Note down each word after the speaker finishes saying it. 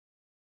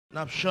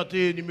N'a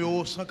chanté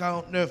numéro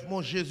 149,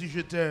 Mon Jésus,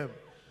 je t'aime,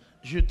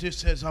 je te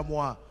sais à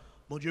moi.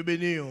 Mon Dieu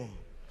béni.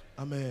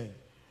 Amen.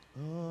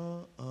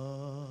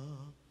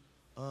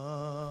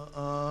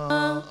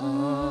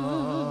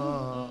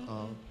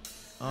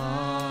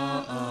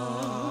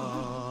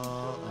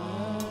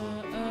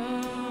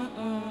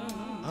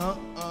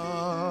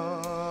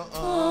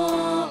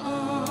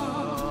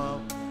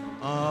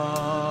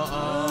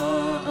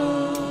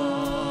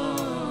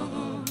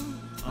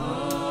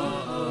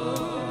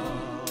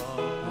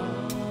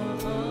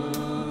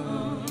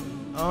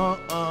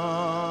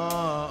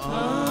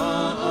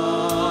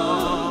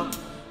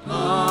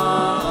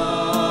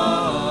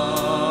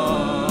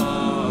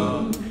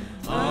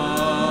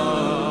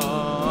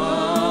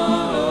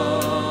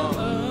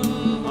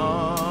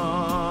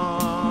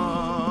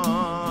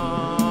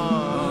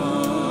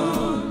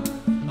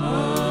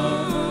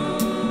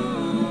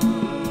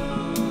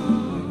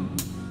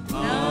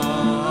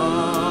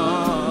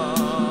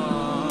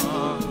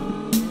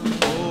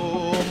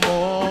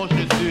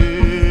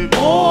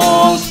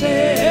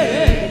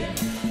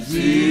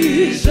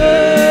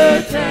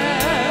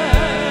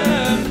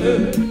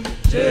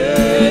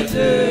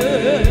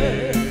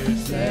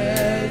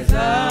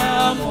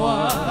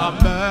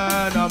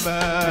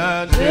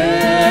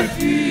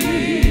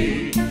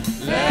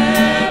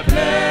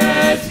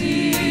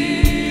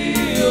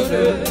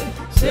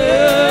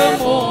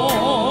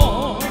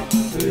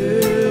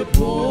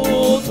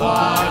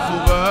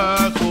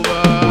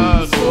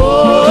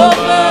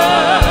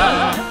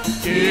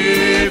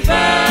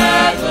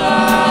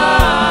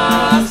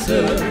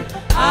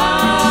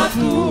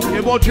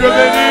 Mon Dieu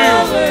béni.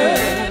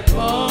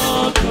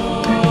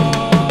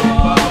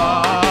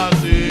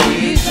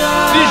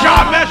 Si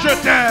jamais je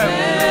t'aime,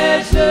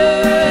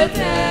 c'est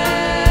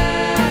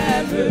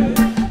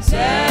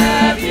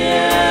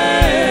bien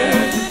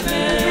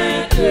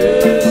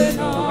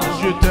maintenant.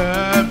 Je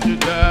t'aime, je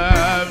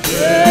t'aime,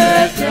 je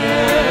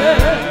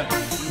t'aime.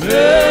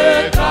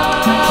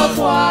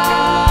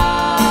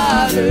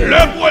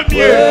 Le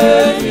premier.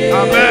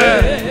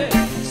 Amen.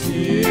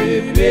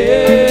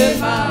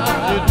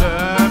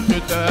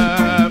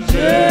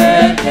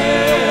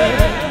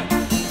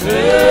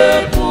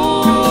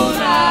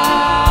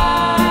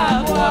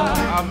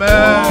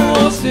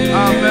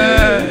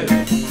 Amen.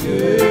 Que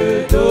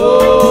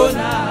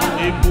donna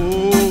et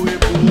pour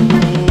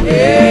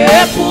les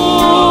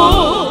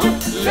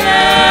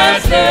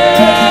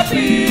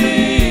épis.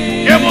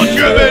 Que mon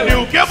Dieu béni,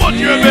 que mon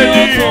Dieu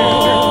béni.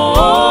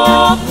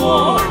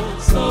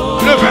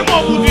 Levez-moi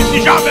vous dites si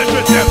jamais je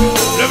t'aime.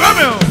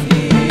 Levez-moi.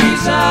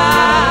 Si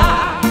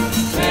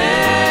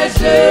jamais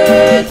je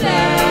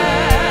t'aime,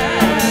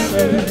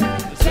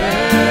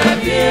 c'est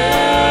bien.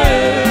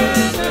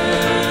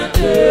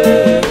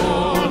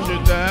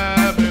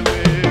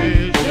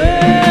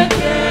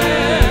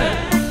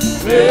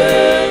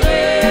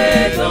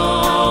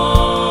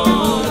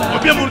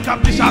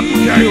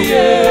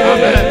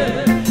 Amen.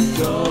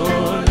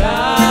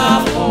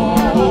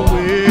 Oh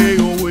oui,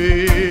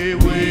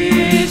 oui,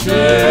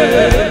 je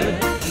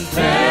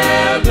t'aime.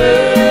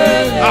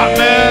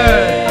 Amen.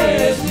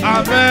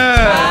 Amen.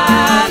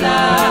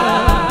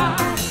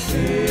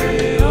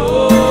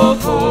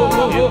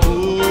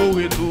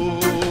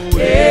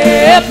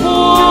 Et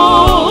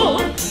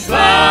pour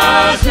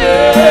je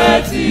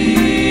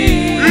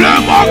dis le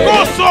mot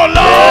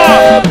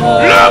consolant,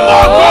 le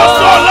mot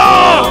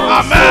consolant.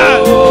 Amen.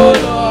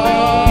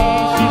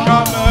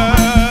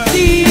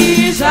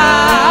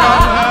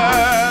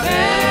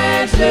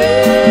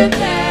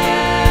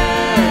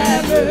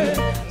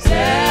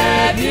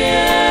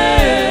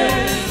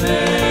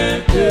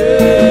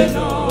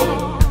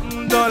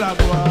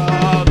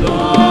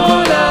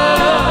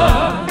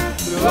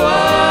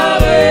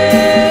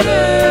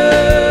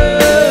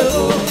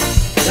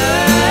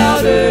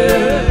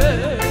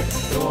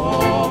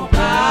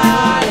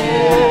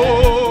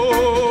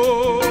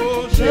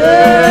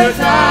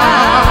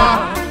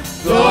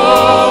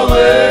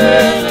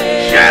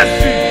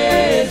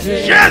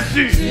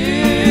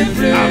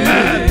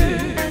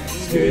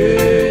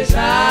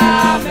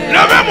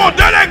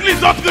 De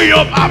l'église en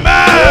triomphe,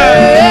 amen.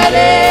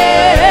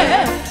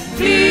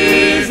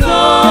 L'église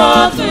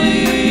en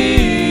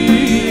triomphe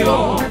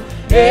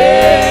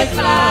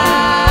éclate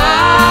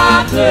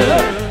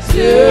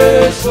ce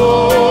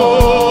son.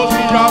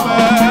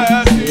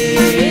 Si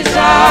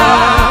jamais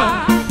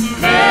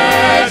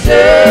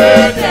je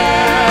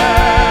t'aime,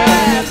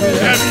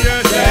 c'est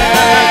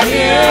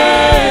bien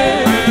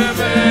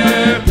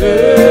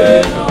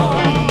maintenant.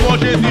 Mon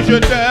Jésus, je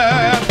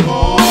t'aime,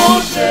 mon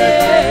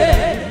Jésus.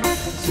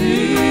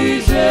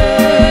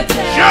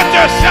 Je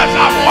te sais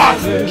à moi,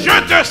 je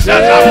te sais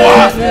à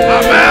moi.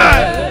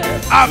 Amen,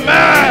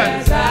 amen.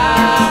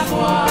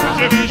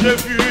 Je vis, je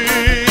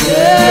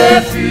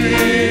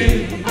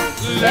fuis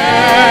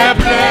les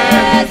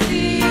plaisirs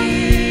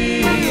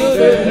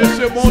de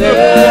ce monde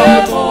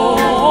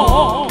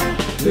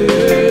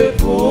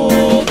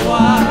pour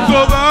toi.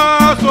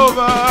 Sauveur,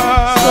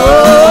 sauveur,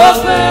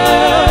 sauveur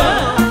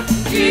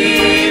qui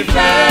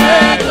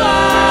fait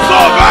grâce.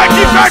 Sauveur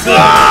qui fait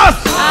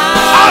grâce.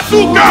 À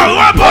sous cœur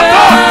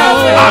repentant.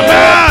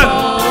 Amen.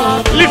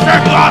 Il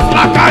fait grâce,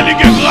 la caille, il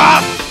fait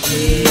grâce.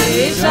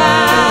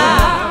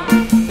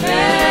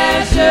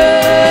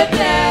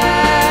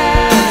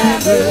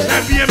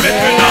 C'est bien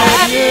maintenant.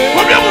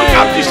 Combien de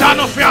monde dit ça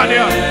nous fait aller?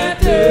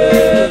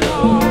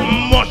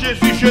 Mon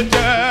Jésus, je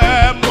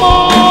t'aime.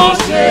 Mon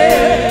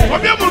Jésus.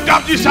 Combien de monde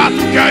dit ça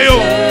tout cœur?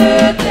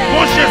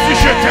 Mon Jésus,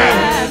 je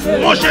t'aime.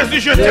 Mon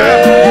Jésus, je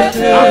t'aime.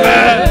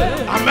 Amen.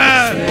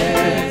 Amen.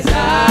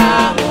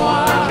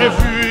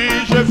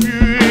 Je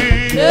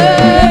fuis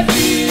les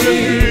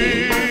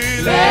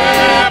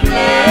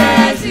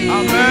plaisirs.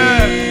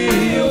 Amen.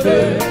 De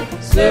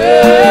ce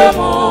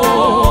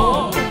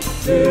monde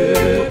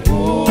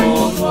pour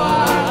toi.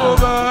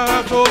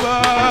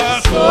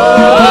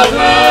 Sauveur.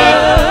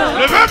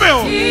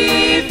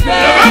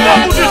 Levez-moi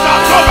pour dire ça.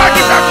 Sauveur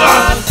qui fait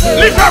grâce.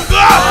 Il fait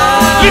grâce.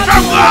 Il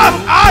fait grâce.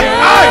 Aïe,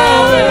 aïe.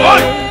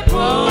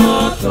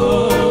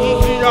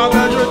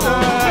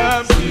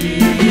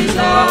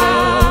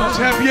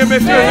 C'est bien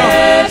maintenant.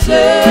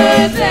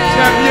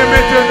 C'est bien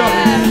maintenant.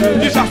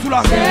 Dis ça sous la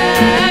main.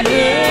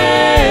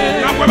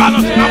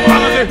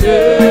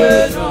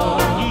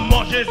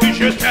 Mon Jésus,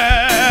 je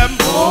t'aime.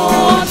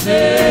 Mon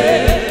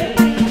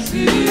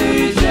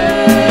Jésus, je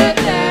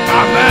t'aime.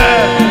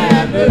 Amen.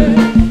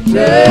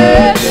 Je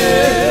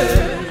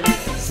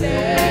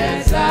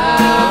c'est à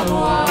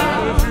moi.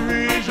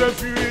 Je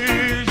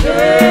fuis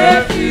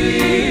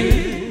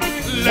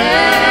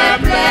les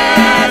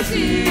plaisirs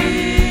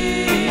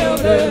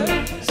de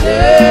ce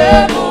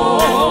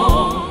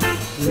monde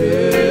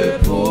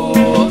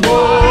pour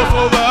toi.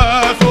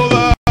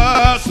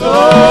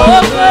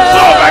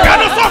 Sauveur,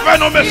 gardez sauveur,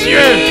 nos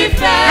messieurs.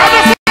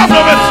 Gardez sauveur,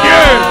 nos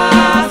messieurs.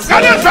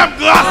 Gardez femme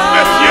grâce,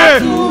 messieurs.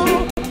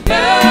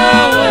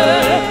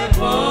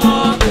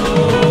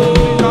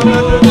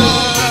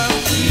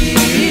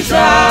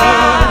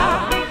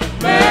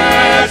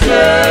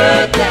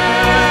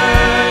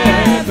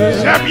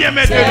 C'est bien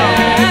maintenant.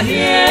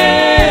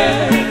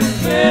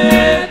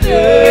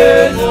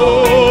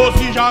 Oh,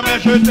 si jamais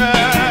je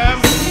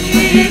t'aime.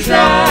 Dis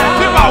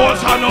pas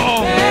ça,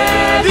 non.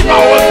 Dis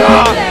pas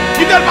ça.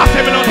 Dis Delmas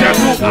c'est mélanger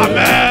tout.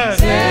 Amen.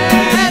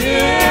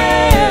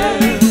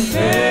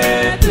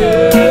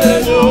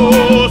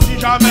 Oh, si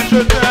jamais je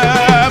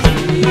t'aime.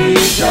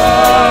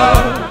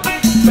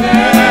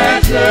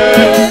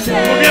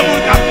 Combien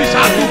vous avez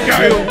ça tout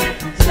cœur?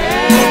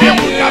 Combien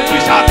vous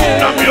avez ça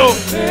tout l'homme?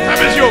 Si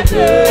jamais je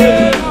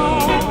t'aime.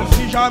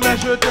 Si jamais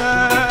je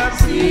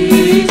t'aime,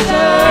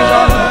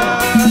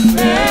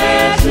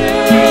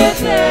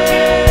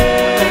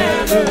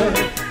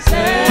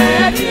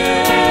 c'est bien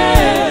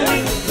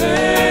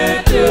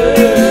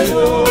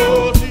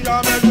maintenant. Si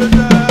jamais je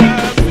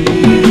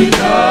t'aime. Si jamais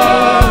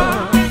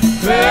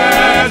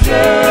je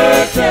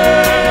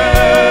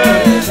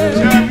t'aime,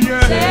 C'est bien.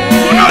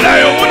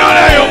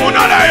 Mon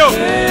allez.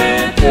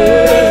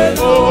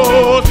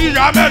 Oh, si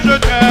jamais je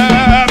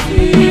t'aime.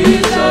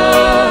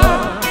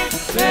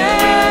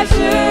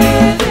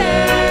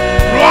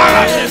 Gloire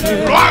à Jésus,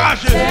 gloire à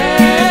Jésus.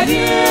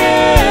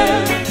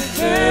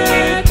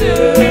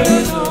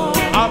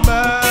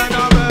 Amen,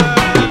 amen.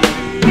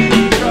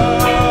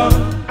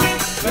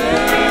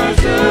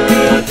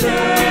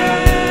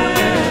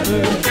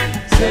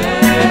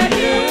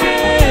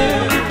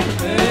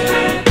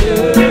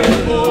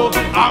 Oh,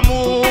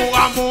 amour,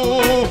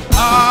 amour,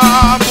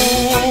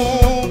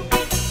 amour,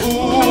 ou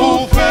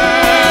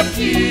fait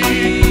qui.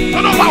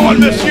 Non, parole,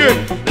 monsieur.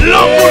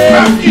 L'amour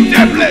fait qui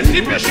te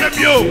plaisir, péché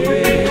mieux.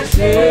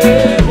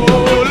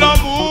 Oh,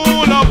 l'amour.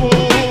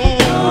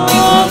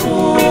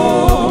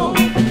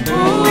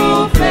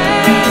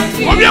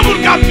 Combien vous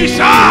regardez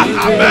ça?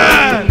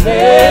 Amen.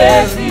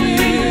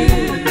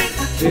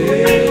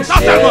 Ça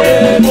tellement.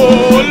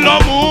 Oh,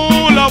 l'amour.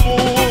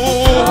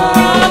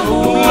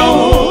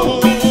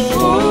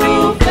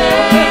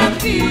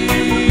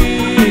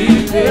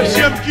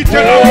 J'aime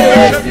quitter l'amour,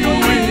 péché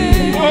mieux.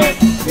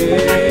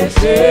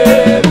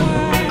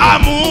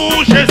 Amour,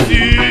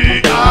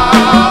 Jésus.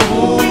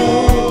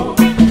 Amour.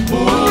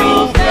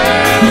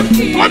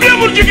 Combien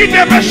vous qui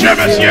quittez péché,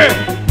 monsieur?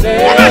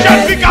 Combien de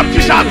jeunes filles qui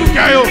ont ça tout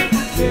cœur?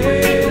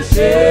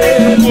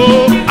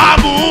 Oh,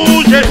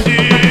 amour,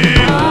 Jésus.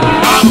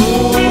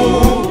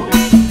 Amour.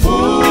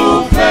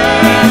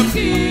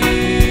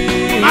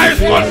 Aïe,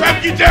 ce qu'on fait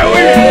quitter,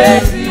 oui.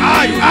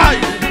 Aïe.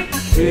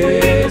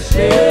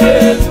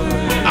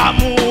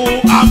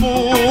 Amour.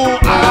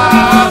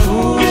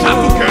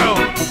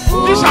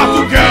 Dis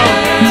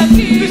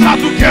ça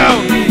tout cœur.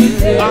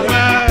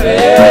 Amen.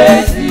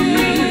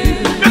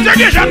 Mais c'est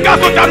que jeune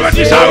garçon qui doit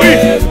dire ça, oui.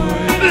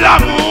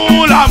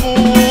 L'amour.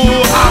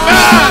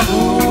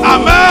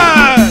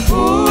 Amen.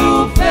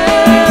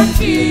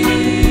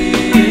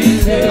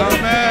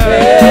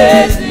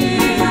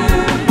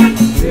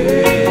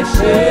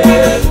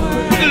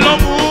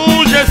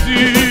 L'amour,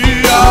 Jésus.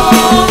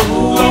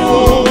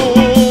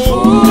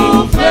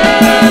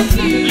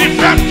 Les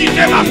femmes qui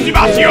étaient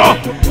masturbation,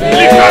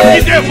 les femmes qui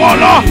étaient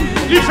volants,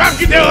 les femmes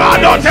qui étaient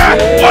radotées.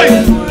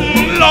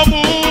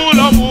 L'amour.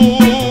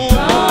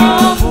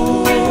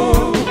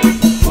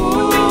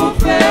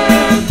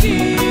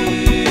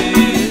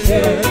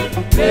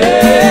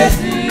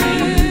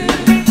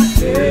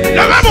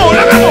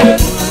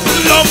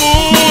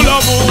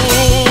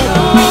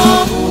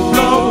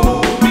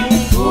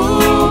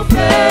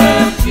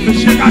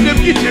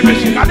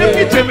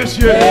 Chantez,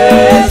 messieurs.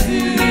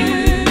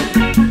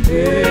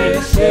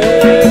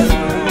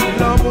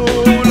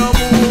 L'amour,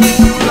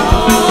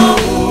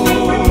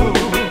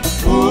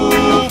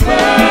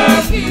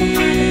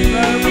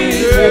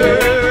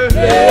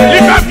 les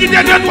femmes qui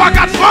tiennent 2, 3,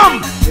 4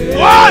 femmes.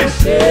 Ouais.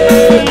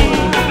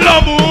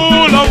 L'amour.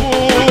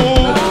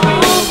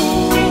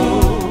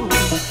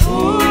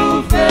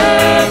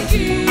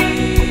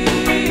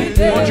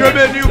 Mon Dieu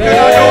béni, que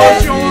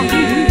l'adoration.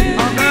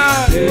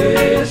 Amen.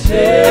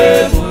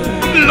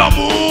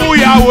 L'amour,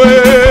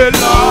 Yahweh.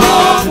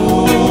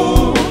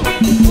 L'amour.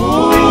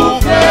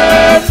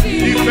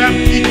 Il fait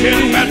quitter.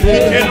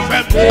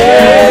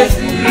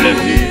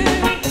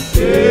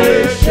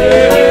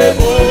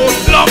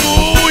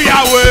 L'amour,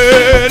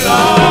 Yahweh.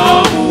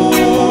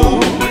 L'amour.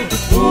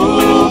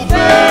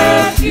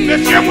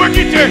 Messieurs, moi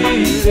quitter.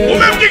 Ou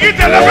même qui quitte,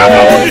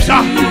 levez-moi, vous dites ça.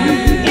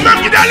 Ou même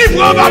qui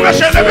délivre, on va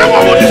pêcher, levez-moi,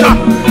 vous dites ça.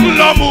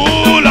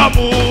 L'amour.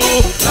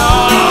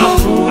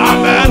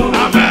 Amen.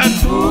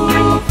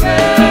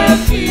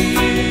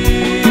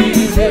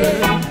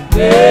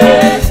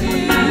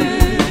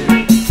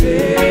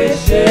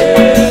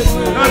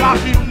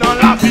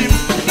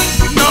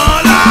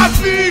 Dans la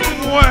vie,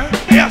 moi,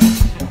 yes.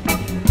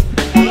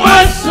 Moi,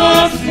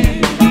 sorti,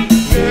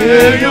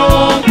 et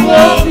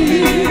encore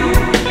vie.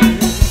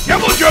 Que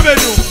mon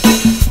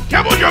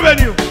Dieu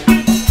bénisse.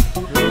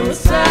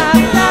 Ça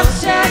t'a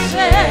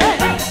cherché,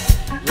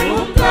 on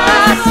t'a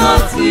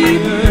senti,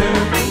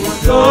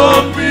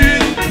 comme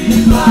une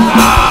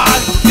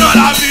image. Dans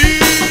la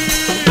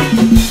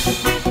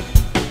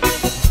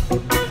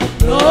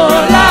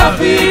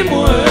vie,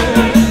 moi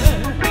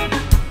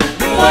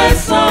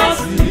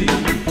senti,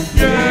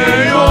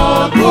 et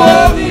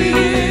encore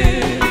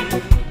vie.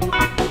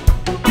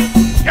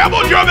 que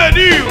mon Dieu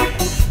bénisse.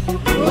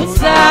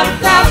 Ça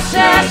t'a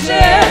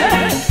cherché,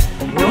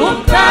 on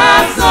t'a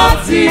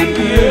senti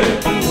mieux,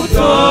 pour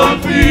ton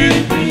but.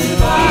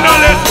 Dans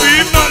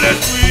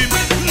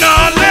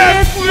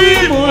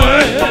l'esprit, moi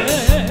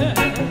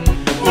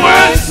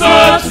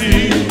sorti,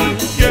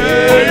 que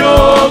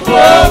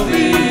encore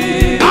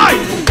vie.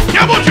 aïe,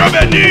 que mon Dieu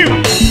bénisse.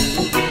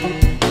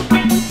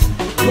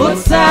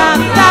 Ça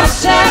t'a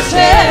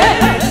cherché,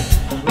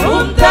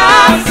 on t'a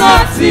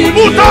senti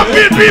Pour ton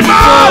vie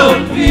mal.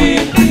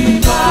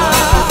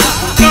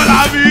 Dans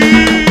la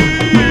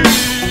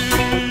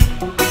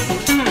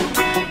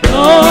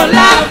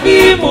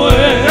vie, moi.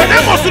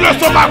 Mettez-moi sur le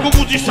stomac pour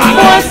vous dire ça.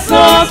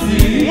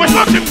 Moi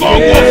senti mon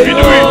gros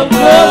fidouille.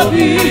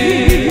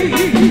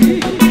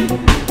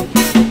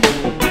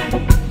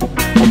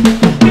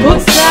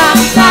 Ça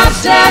t'a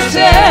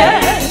cherché,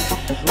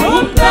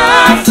 on t'a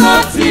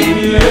senti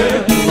mieux,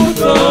 pour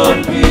ton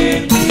vie.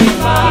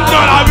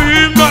 Dans la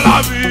vie.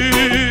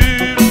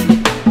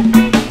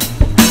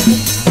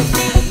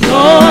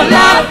 Dans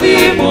la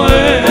vie, moi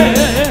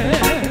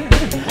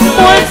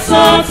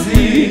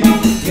senti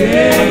que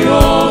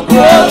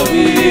encore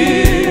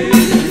vie.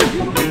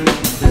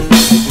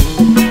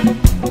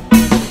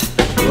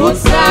 Tout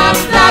ça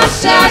t'a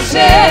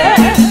cherché,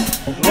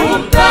 on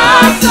t'a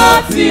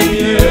senti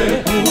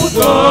mieux, pour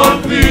ton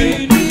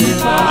vie.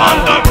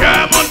 Mon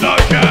cœur.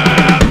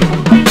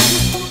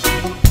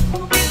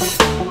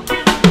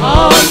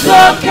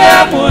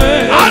 Moi.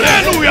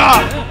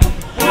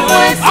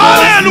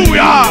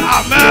 Alléluia.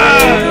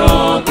 Amen.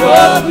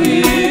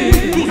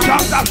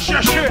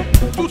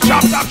 Tout ça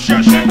t'a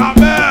cherché.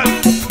 Amen.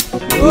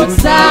 Tout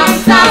ça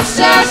t'a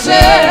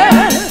cherché,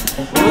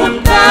 on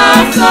t'a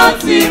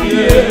senti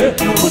mieux,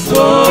 pour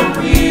ton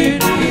vie.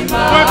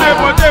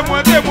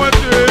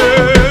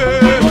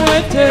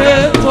 Moitié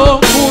ton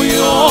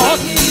bouillon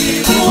qui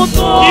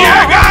monte. Qui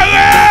est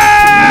garé.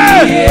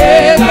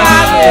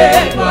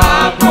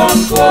 Pas mon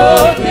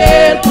côté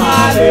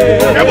paré.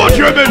 Que mon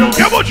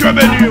Dieu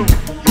bénisse.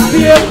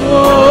 Bien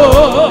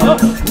gros,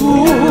 où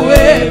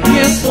est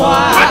bien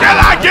soir. Mettez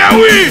la guerre,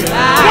 oui.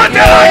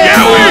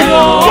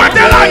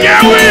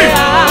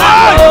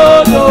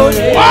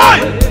 Ouais.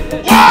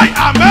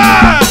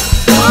 Amen.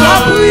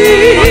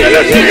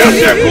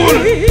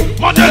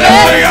 Mon Dieu, c'est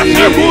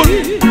cool.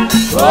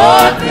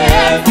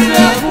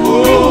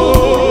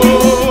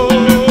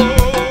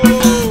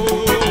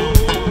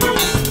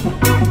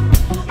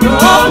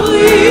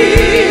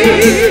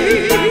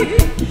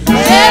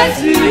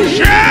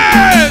 Jésus.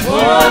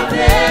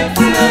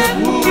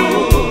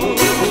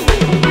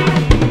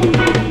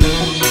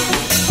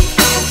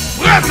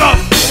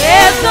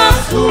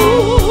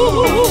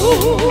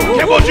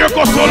 Que mon Dieu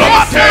console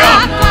ma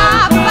terre.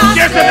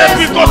 Que cet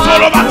esprit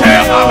console ma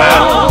terre.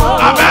 Amen.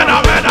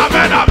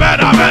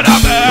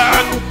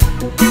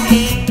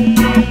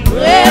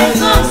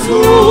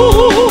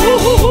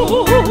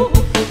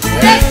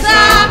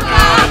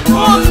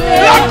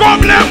 La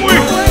comble, oui.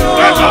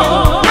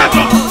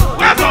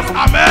 Présence.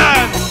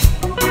 Amen.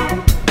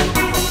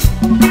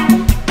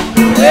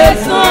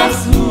 Présence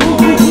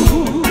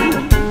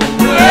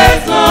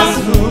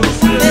nous,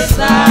 c'est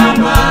ça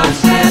m'a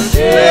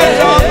cherché.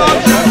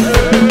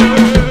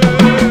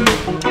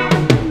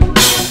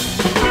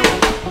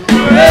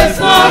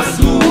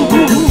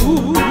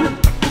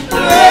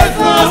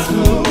 Présence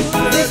nous,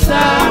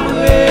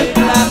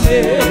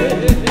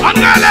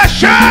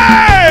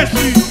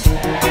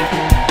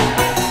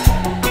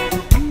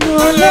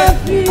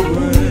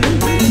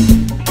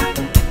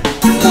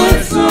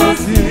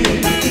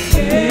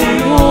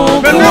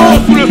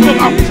 le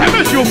stomac. C'est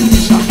monsieur vous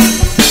dit ça.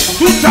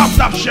 Tout ça,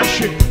 vous avez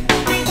cherché.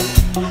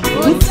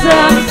 Tout ça,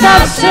 vous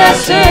avez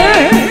cherché.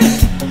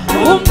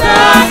 On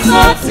t'a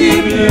senti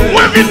mieux.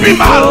 Moins vite, plus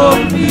mal.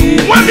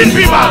 Moins vite,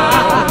 plus mal.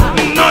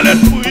 Dans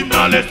l'esprit,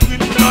 dans l'esprit,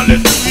 dans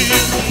l'esprit.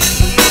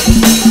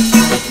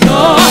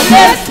 Dans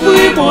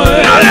l'esprit, moi.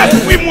 Dans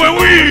l'esprit, moi,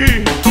 oui.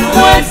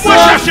 Moi,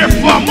 chercher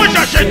femme, moi,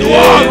 chercher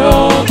drogue.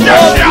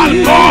 Chercher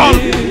alcool.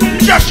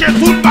 Chercher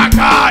tout le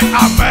bagaille.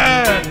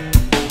 Amen.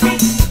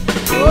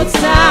 Tout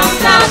ça, on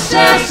t'a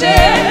cherché.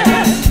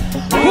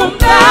 On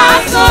t'a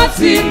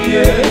senti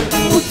mieux.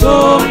 Pour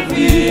ton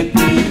vie,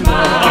 plus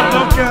mal.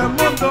 Mon cœur.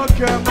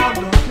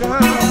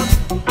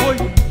 Oui.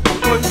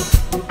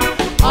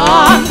 En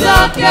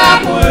tant qu'à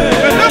moi.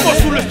 Mettez-moi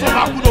sous le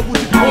stomac pour nous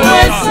dire. Moi,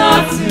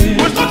 senti.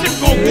 Moi, senti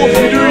qu'on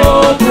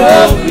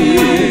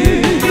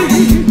confie.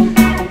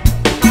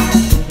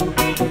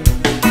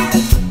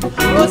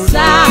 Tout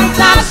ça,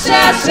 t'a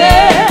cherché.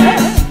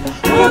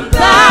 On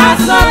t'a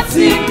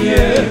senti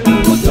mieux.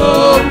 Pour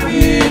ton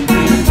vie,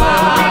 plus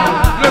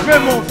mal.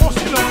 Levez-moi,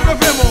 foncez-le,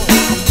 levez-moi.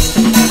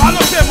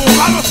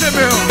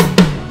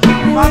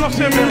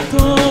 Balancez-moi.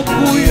 Ton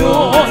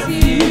bouillon,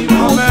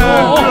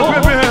 Amen.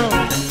 Levez-moi.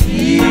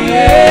 il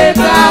est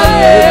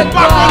paré,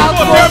 Pas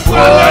qu'on peut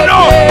prendre,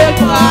 non.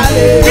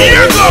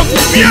 Bien grand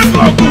coup. bien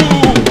grand,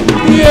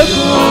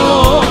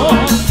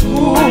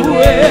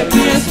 et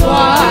bien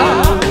soir,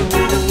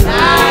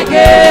 la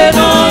guerre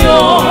dans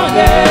yon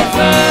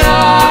défunt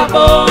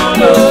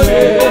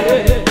abandonné.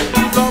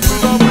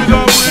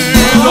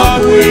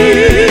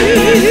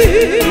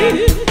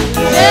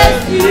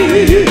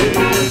 Jésus,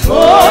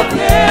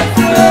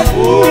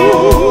 protège-vous.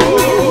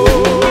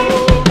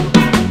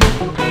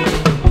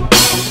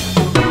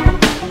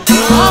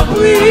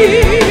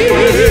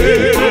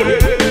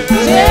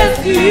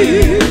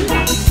 Jésus,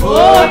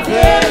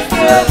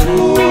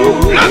 protège-vous.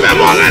 La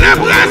mémoire elle est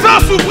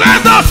présente sous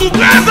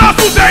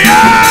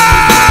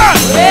derrière.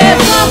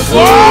 Présence,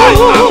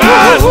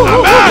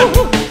 Amen.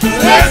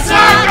 c'est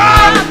ça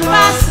qu'a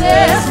passé,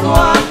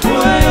 soit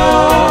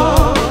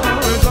croyant.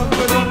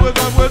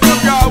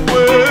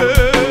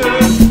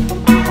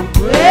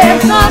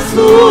 Présence,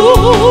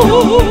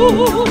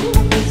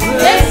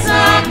 c'est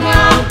ça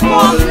qu'a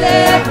comblé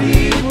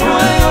vie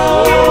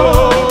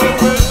croyant.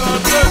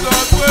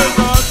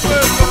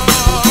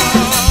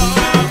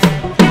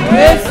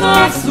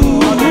 Présence,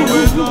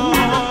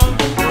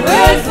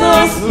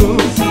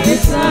 c'est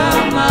ça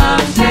m'a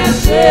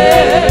cherché.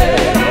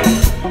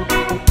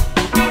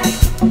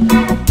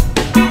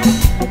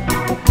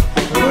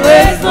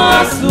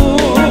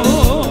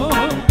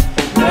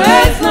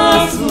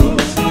 Présence,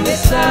 c'est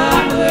ça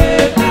me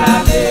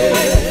réclamer.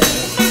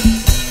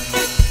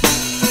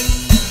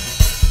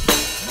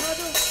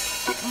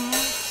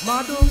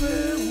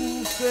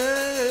 M'adorez-vous,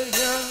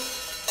 Seigneur.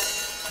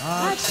 À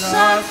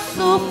chaque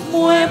souffle,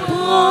 moi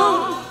prends.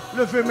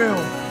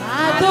 Levez-moi.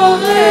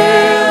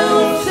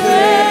 Adorez-vous,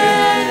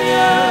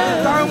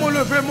 Seigneur. Carrément,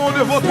 levez-moi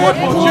de votre voix,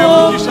 mon Dieu,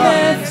 vous dit ça.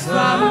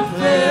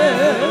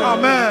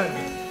 Amen.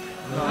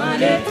 Dans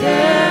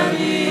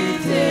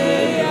l'éternité.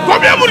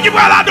 Combien de monde qui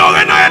va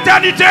l'adorer dans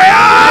l'éternité?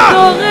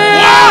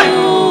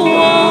 Adorez-vous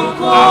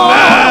encore.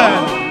 Amen.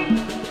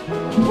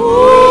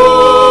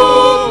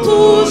 Pour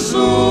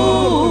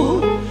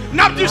toujours.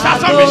 N'a dit ça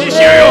sans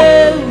musicien.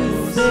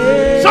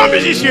 Sans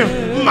musicien.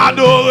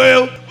 M'adorer.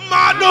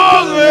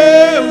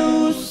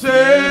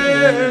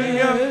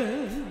 Seigneur.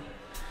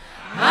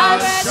 À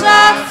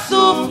chaque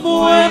souffle,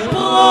 moi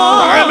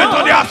prends.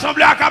 Mettons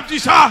assemblée à cap dit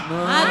ça.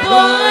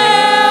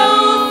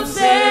 Adorez-vous,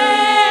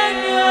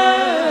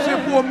 Seigneur. C'est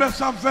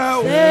promesse à faire.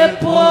 C'est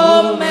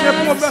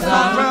promesse à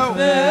faire.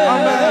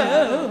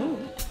 Amen.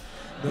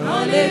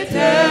 Dans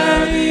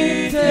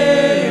l'éternité.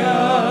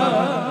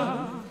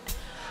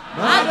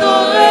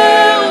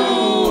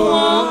 Adorez-vous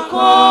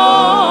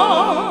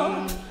encore.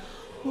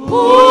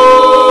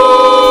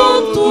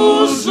 Pour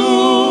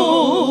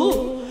toujours.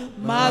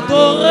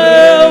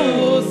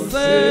 M'adorez-vous,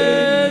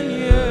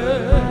 Seigneur.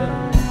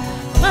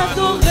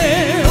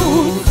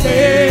 M'adorez-vous,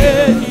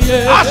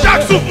 Seigneur. À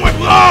chaque souffle, moi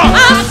prends. À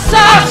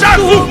chaque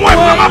souffle, moi prends.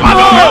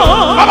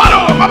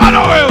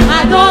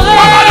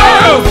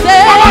 Adorez-vous,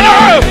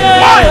 Seigneur.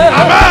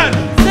 Amen.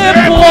 C'est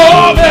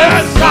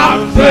promesse à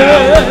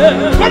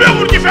faire. Combien de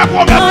monde qui fait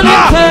promesse là?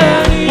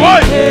 Oui.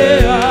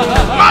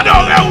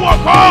 M'adorez-vous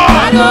encore.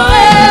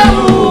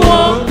 Adorez-vous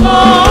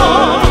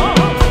encore.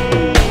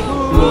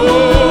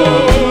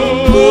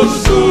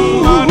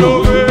 Toujours.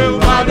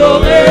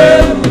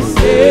 Adorez-vous,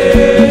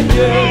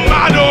 Seigneur.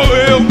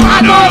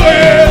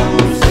 M'adorez-vous,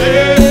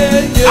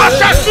 Seigneur. À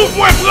chaque souffle,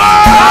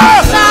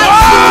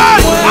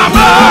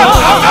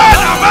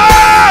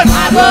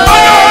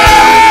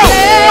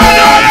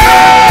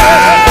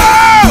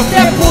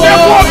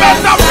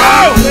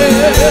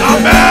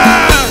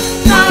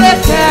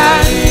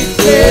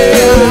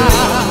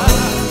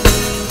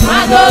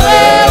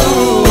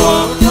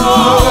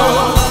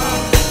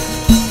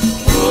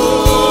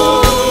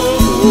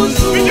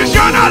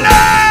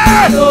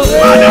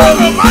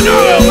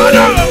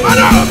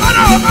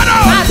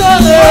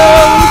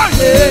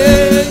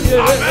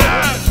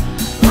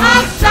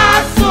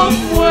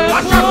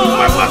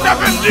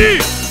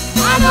 Jésus.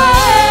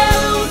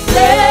 Adorez-vous,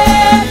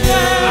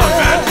 Seigneur.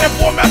 Amen. Tes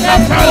promesses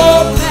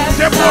appellent.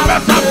 Tes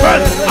promesses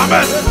appellent.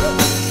 Amen.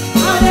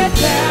 En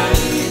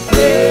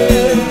l'éternité.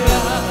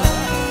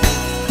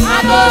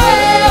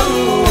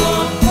 Adorez-vous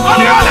encore.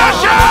 Allez,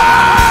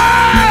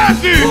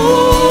 Jésus.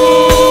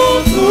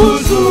 Pour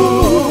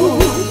toujours.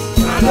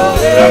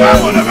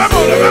 Levez-vous.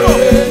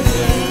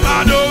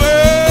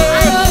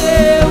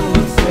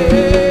 Adorez-vous,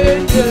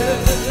 Seigneur.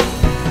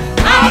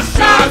 À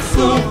chaque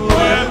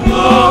souffle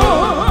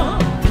mort.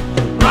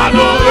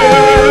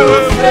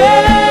 Adorez-vous,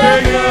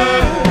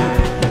 Seigneur.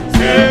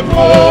 Ses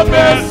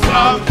promesses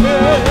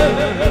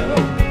s'appellent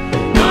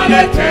dans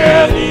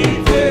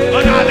l'éternité.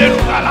 Regardez,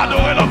 nous allons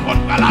l'adorer l'enfant,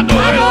 nous allons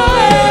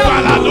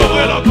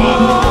l'adorer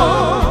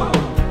l'enfant.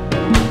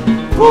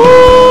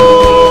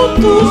 Pour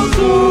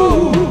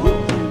toujours.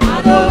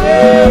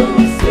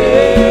 Adorez-vous,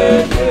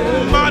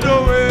 Seigneur.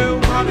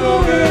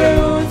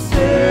 Adorez-vous,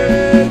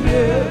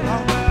 Seigneur.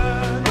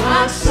 À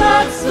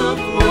chaque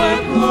souffle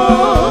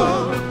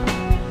mort.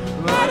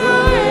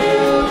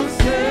 Adorez-vous,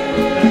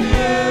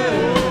 Seigneur.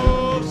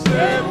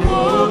 Ses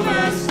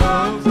promesses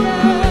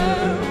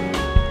s'appellent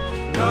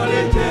dans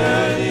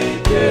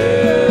l'éternité.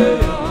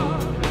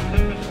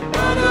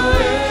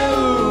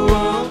 Adorez-vous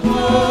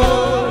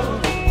encore.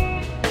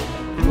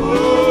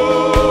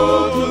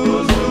 Pour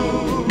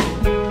toujours.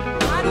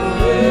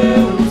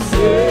 Adorez-vous,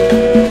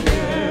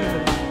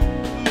 Seigneur.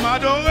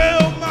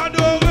 M'adorer.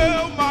 M'adorer.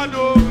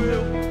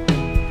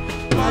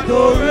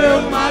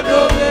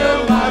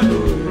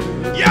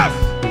 Yes.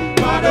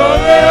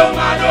 M'adorer.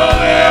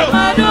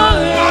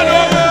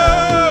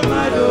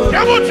 Que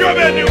mon Dieu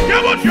béni.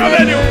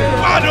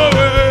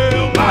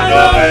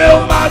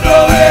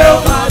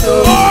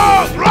 Oh,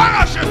 gloire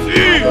à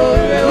Jésus.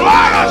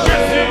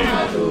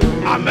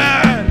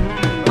 Amen.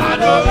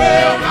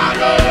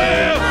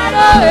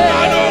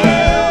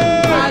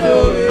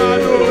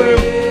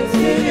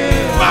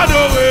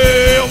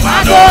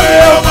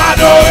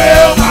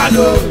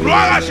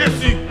 Gloire à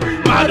Jésus.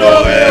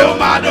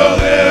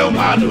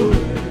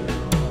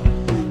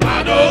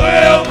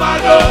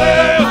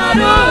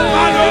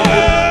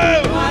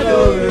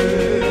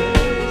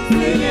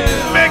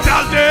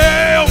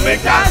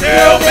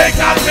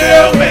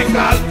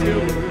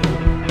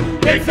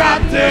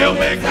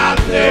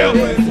 M'exalter.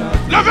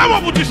 Levez-moi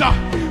pour dire ça.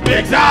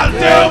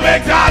 M'exalter.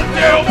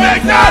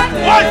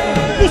 Ouais.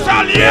 Pour ça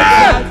lier.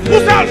 Pour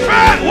ça le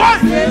faire. Ouais.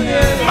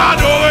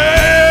 M'adorer.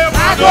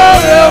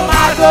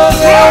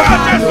 Gloire à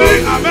Jésus.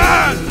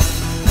 Amen.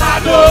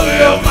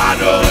 M'adorer.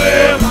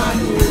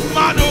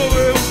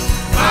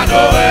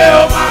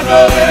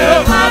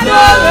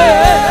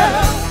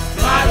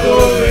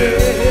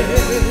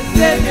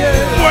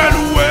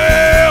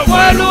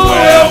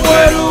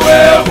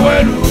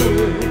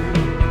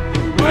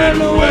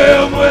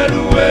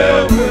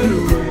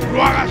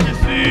 Gloire à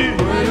Jésus.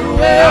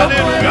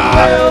 Alléluia.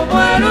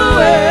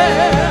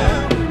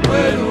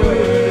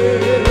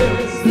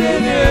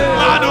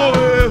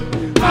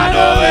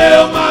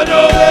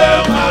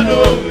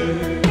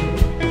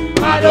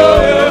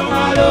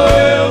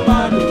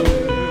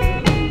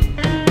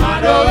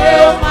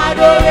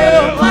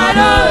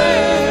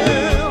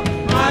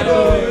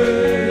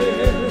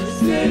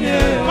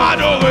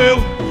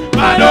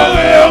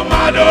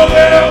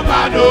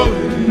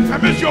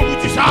 Monsieur, vous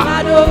dit ça.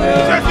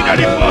 C'est une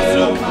délivrance.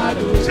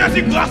 C'est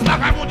une grâce là,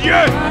 mon Dieu.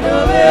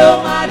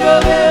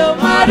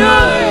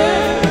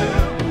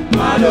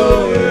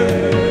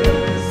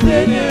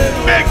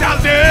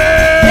 M'exalter.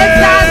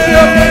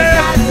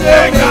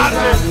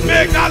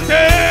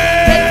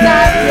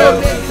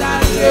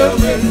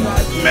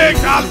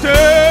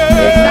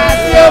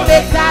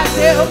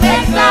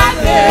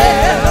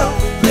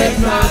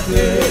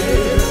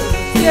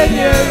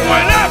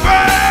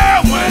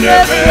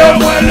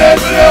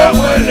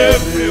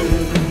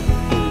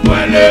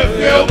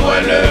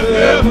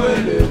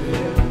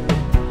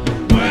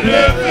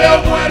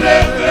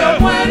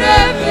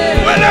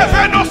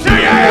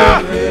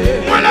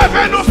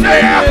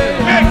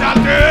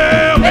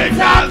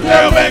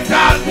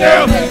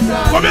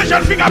 Combien de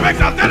jeunes filles qui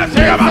exalté le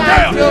Seigneur ma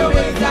terre?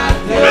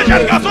 Combien de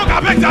jeunes garçons qui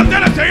exalté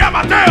le Seigneur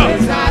ma terre?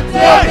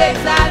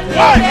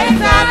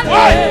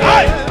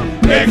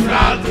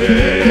 Exalté.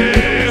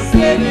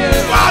 Seigneur.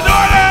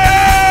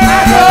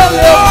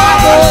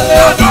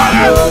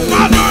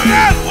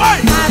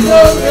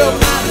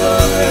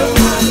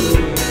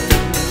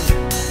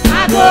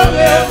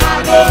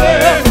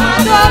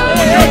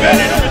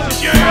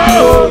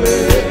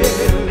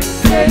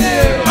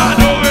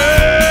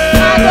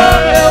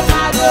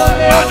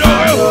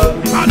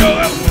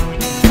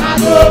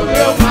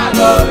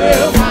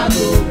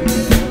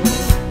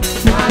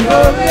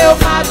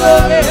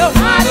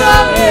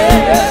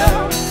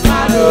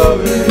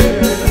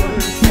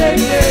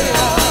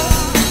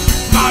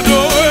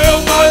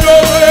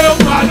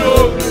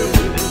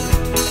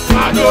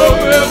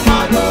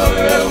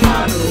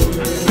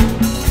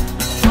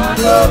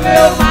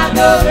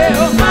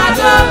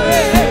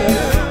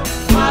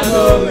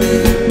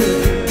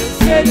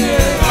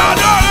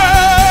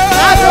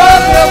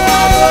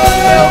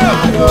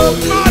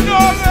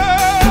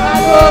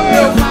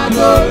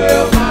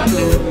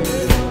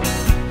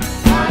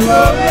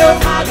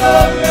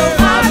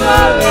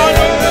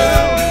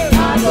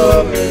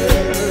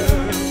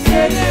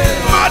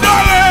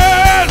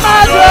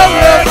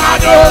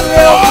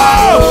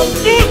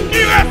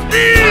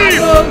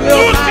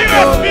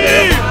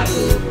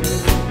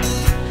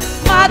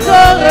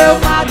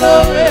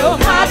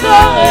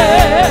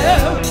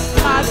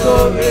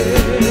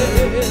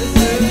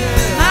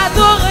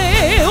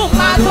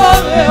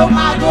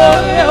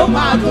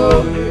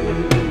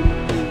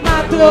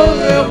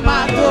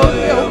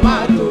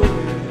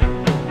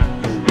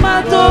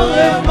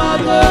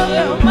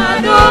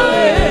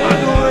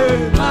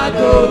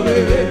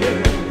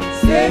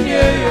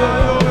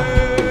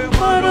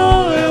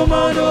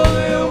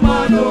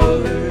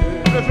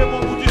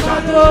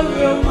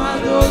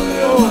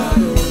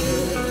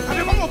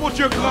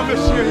 Dieu grand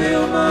monsieur.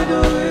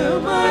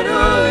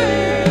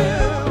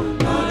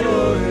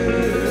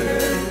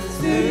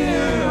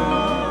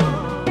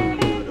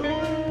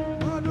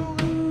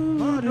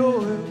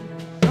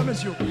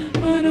 Monsieur.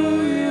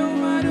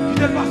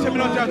 Il est passé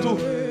maintenant tantôt.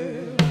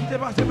 Il est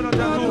passé maintenant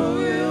tantôt.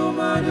 Il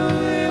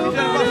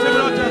est passé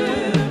maintenant tantôt.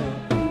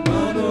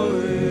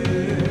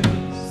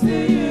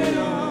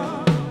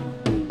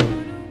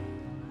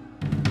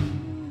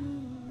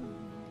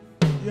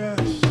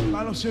 Yes,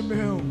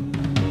 balancez-moi.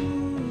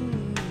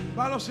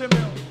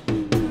 Balancez-moi.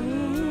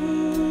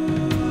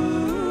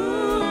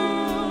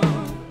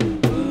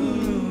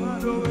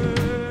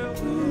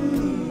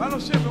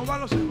 Balancez-moi,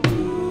 balancez-moi.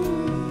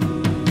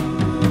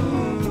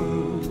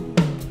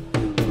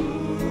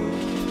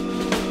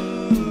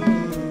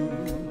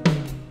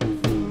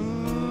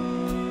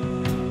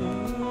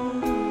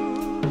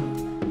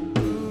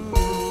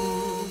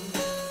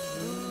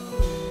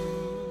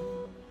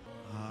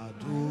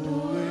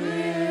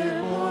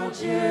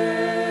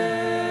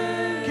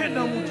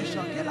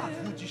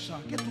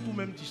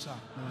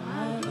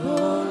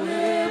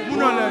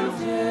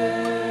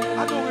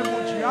 Adorez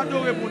mon Dieu,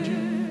 adorez mon Dieu.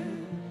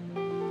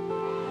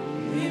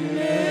 Il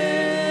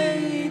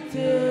mérite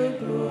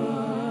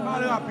gloire.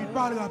 Parle rapide,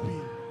 parle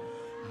rapide.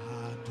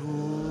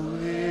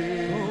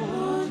 Adorez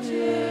mon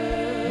Dieu.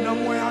 Non,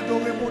 moi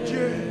adorez mon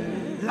Dieu.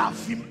 La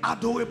vie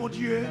adorez mon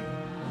Dieu.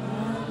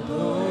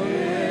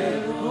 Adorez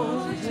mon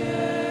Dieu.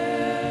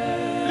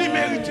 Il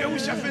mérite, oui,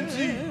 chef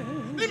Fendi.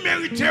 Il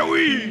mérite,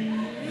 oui.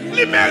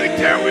 Il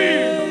mérite, oui.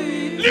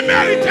 Il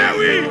mérite,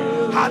 oui.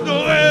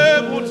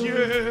 Adorez mon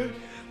Dieu.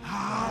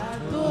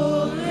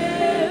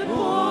 Adorez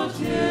mon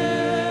Dieu.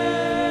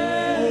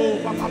 Oh,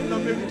 papa, il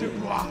mérite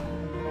gloire.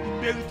 Il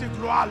mérite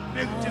gloire, il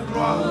mérite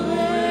gloire.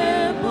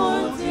 Adorez mon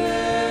Dieu.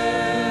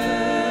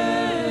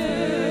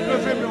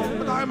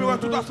 Levez-moi,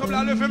 tout ensemble là,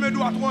 levez mes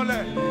doigts trop en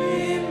l'air.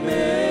 Il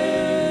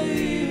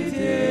mérite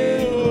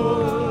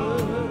gloire.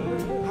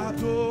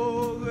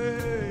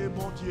 Adorez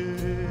mon Dieu.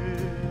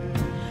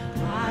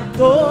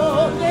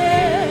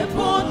 Adorez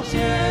mon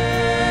Dieu.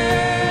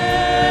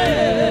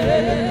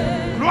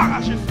 Gloire à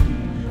Jésus.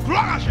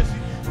 Gloire à Jésus.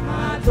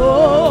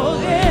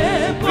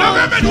 Adorez mon Dieu.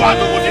 Levez mes doigts,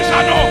 vous dites ça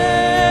non.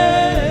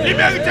 Il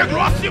mérite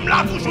gloire. Si je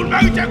l'ai toujours, il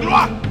mérite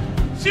gloire.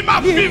 Si ma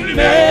vie, il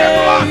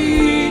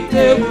mérite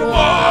gloire.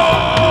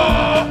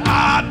 Oh,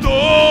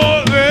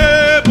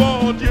 adorez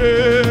mon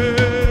Dieu.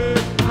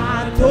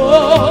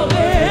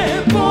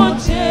 Adorez mon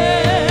Dieu.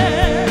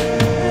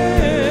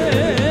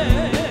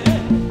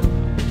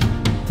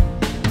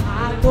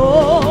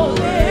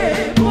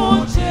 Adorez mon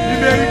Dieu. Il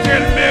mérite,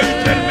 il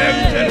mérite, il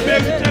mérite, il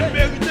mérite, il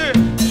mérite.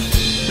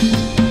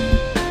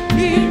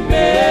 Il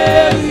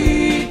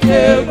mérite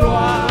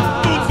gloire.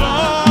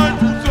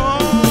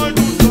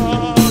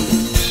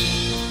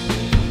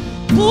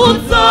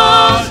 Tout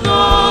ange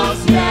dans le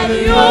ciel,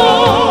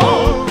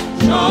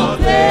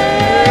 chantez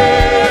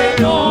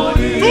dans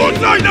lui. Tout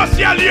ange dans le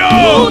ciel,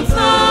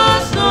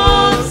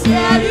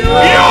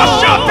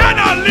 chantez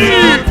dans lui.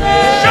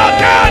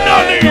 Chantez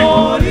dans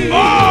lui.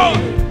 Oh,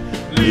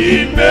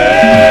 il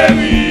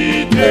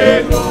mérite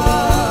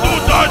gloire.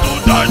 Tout ange,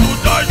 tout ange,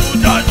 tout ange, tout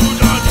ange, tout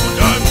ange, tout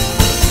ange.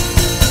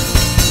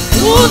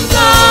 Tout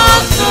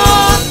ange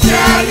dans le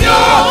ciel,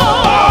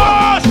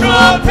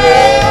 chantez.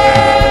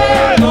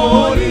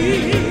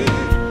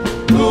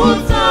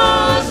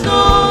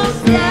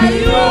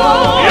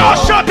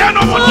 Chantez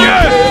dans mon Dieu.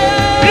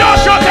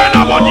 Chantez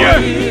dans mon Dieu.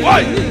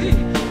 Oui.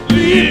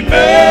 Il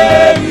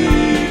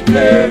mérite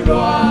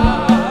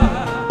gloire.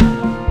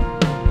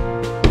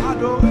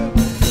 Adorez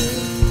mon Dieu.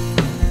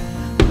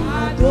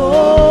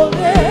 Adorez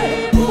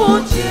mon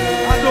Dieu.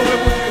 Adorez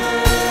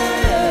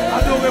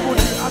mon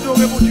Dieu.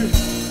 Adorez mon Dieu.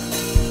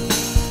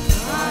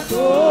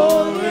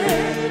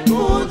 Adorez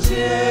mon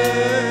Dieu.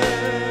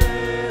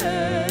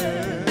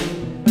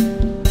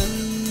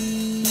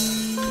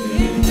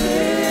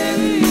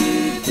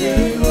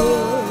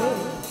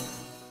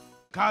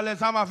 Car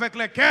les âmes avec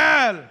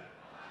lesquelles,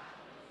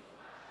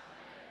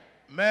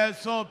 mais elles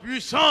sont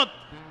puissantes.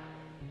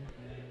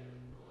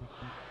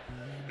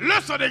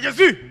 Le sang de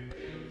Jésus,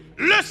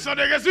 le sang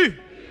de Jésus,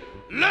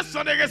 le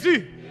sang de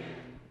Jésus.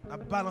 On a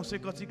balancé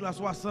cantique la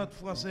 60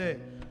 français,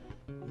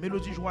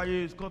 mélodie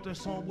joyeuse, quand un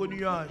sombre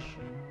nuage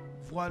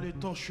voiler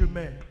ton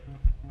chemin.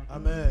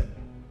 Amen.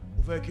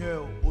 Ouvre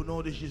cœur au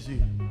nom de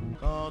Jésus.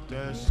 Quand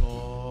un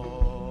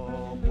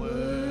sombre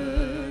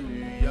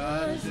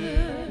nuage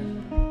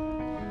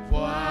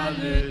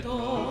voiler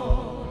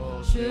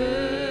ton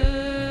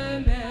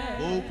chemin.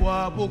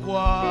 Pourquoi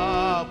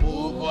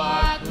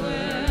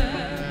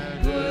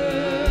craindre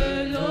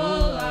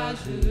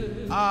l'orage?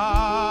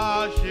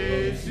 Ah,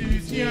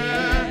 Jésus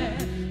tient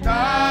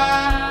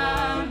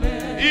ta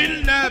main. Il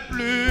n'est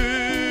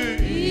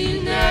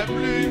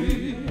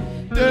plus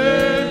de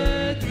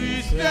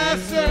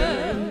tristesse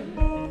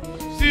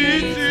si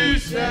tu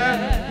sais,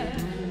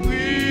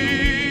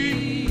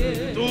 oui,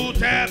 tout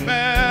est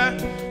paix,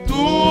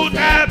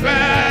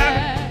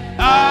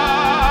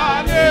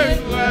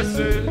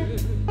 ADRESSE.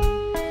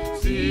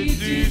 Si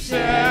tu sais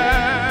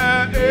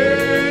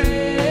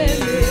aimer,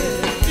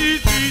 si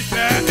tu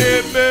sais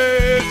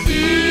aimer,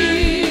 si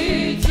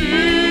tu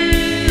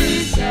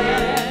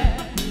sais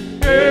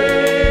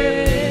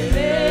aimer,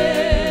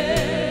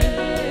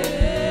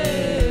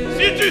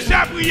 si tu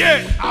sais prier,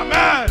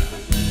 amen.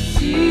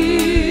 Si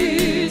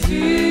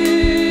tu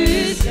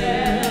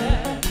sais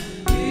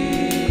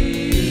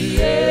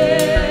prier,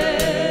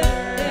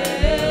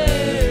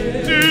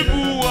 tu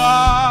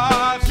pourras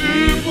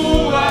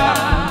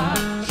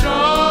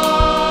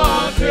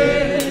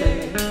chanter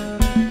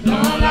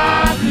dans la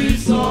pluie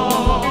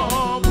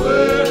sombre.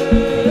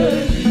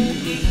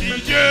 Si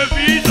Dieu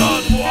vit en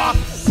toi,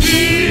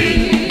 si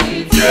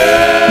Dieu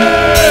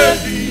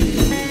vit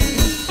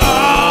en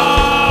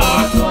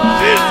toi,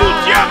 si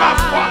soutient ma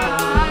foi,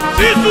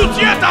 si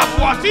soutient ta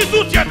foi, si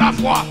soutient ta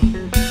foi,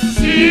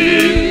 si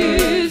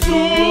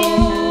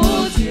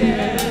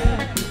soutient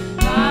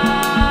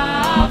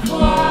ta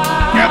foi.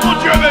 Que mon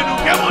Dieu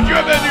bénisse, que mon Dieu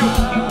bénisse.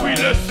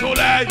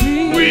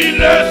 Oui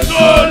le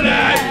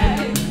soleil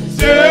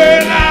se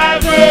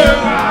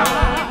lèvera.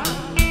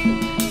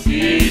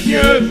 Si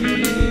Dieu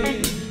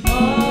vit en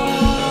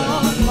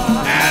toi.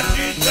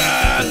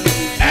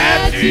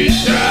 Es-tu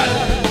seul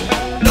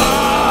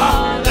dans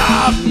la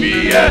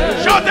vie?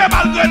 Chantez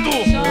malgré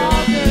tout.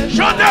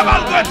 Chantez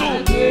malgré tout.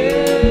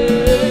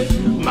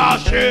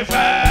 Marchez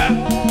vers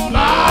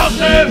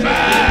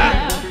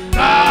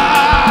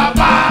la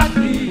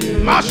patrie.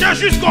 Marchez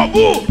jusqu'au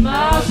bout.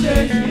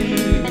 Marchez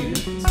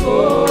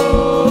jusqu'au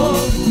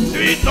bout.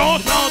 Suis ton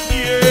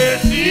sentier,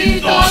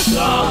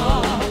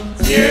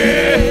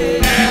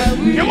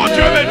 Que mon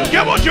Dieu bénisse,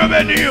 que mon Dieu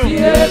bénisse.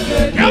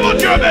 Que mon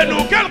Dieu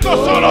bénisse, quel que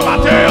soit le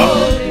matin.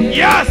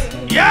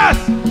 Yes.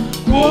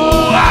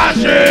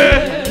 Courageux,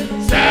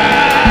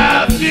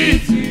 si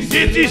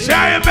tu sais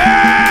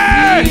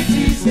aimer,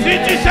 si tu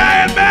sais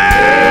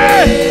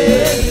aimer,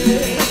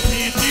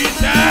 si tu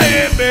sais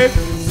aimer,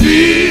 si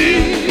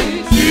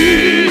tu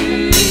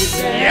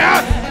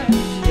yes.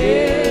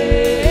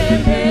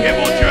 Que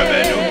mon Dieu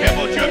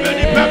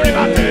bénisse, peuple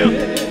matin.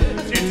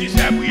 Si tu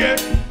sais prier,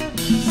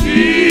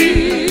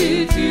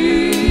 si tu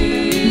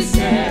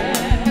sais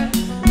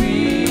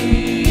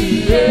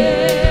prier,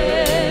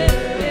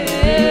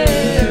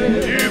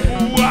 tu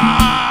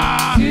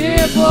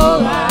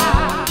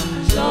pourras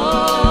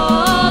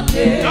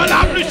chanter dans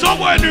la plus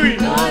sombre nuit.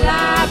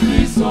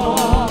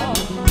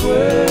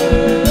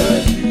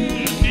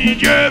 Si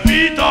Dieu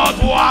vit en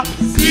toi,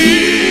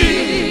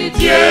 si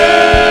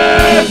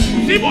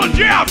mon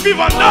Dieu a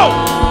vivre en nous,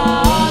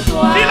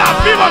 s'il a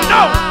vivre en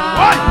nous,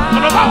 ouais, on ne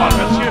va pas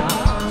monsieur.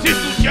 Si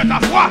soutient ta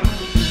foi,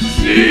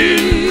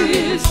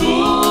 si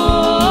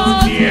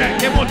soutient,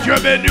 que mon Dieu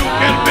bénisse,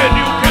 quel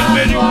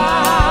bénisse.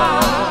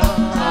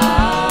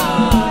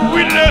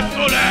 Oui le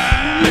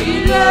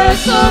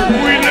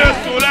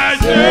soleil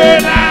se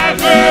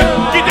lève,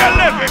 qui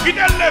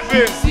t'est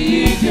levé, si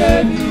Dieu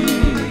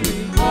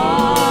vit en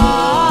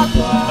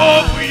toi.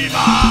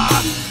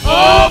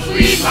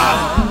 Offris-moi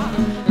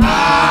à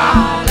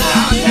la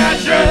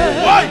neige,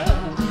 ouais,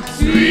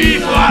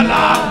 suivre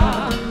la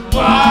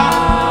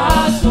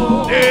poisson,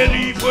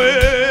 délivré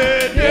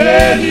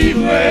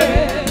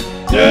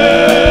de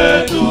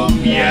tout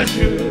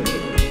piège,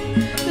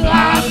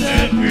 grâce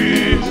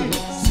pure,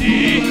 si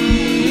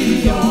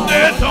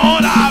de ton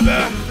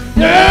labeur,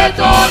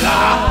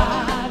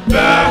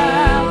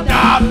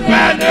 ta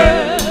peine,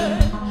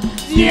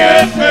 Dieu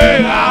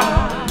fera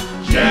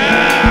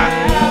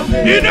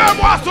germer une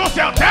moisson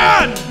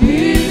certaine.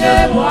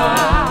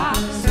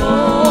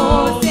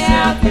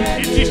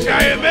 Si tu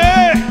sais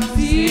aimer,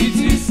 si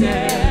tu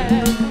sais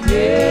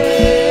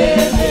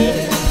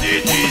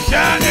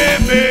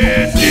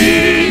aimer,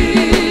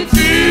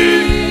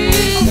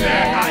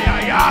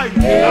 aïe.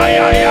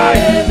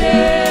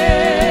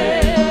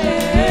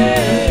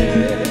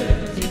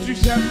 Si tu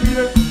sais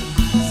prier,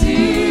 si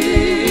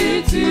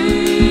tu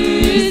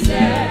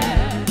sais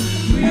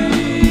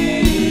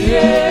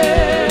prier,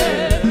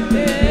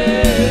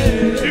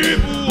 tu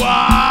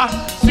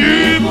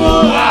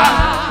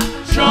pourras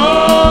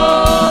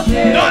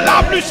chanter dans la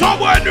plus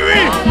sombre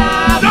nuit,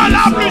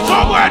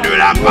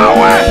 la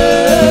power.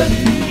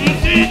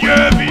 Si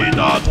Dieu vit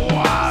en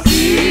toi,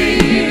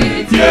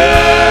 si Dieu,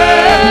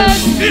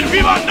 s'il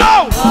vit en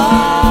nous,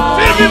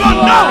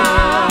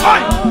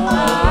 ouais.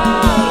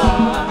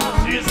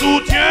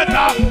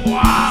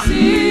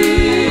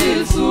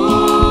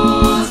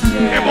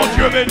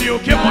 béni,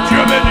 que mon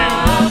Dieu béni,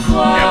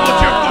 que mon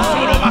Dieu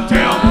console au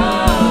matin.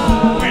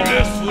 Oui, le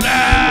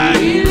soleil,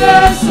 oui,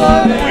 le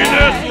soleil,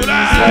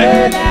 se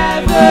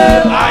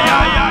lèvera. Aïe,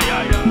 aïe, aïe,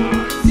 aïe,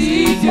 si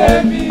Dieu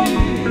vit.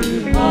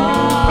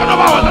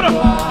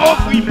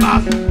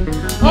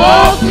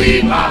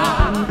 Offris-moi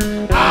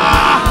à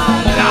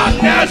la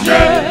neige,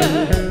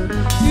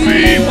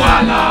 suis-moi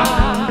la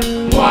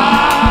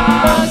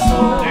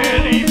moisson,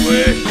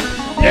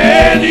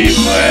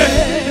 délivré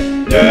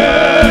de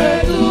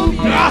tout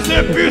grâce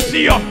et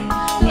puissance,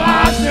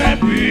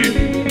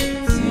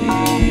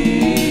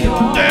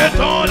 de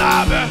ton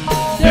labeur,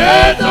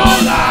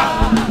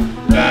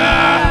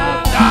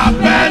 ta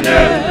peine,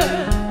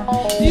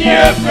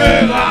 Dieu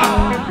fera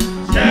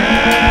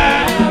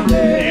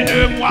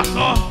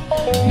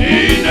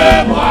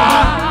une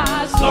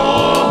moisson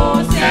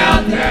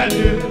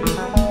certaine,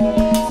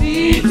 si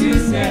tu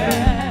sais.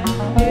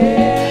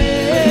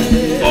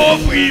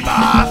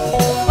 Offris-moi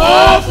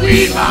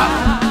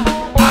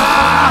à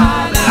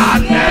la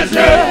neige.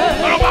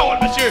 Gardons parole,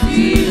 monsieur.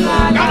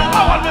 Gardons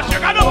parole, monsieur.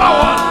 Gardons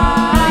parole.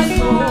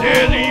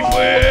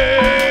 Délivré.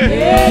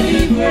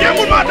 Il y a un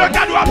moment de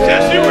cadeau à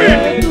saisir, oui.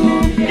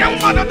 Il y a un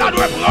moment de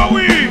cadeau à prendre,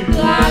 oui.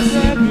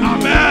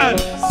 Amen.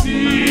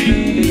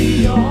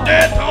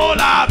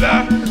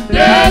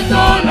 De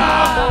ton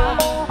labeur,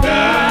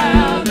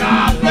 ta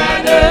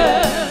peine,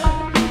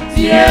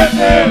 Dieu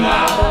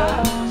fera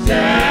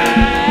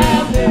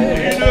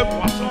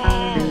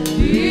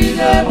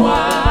une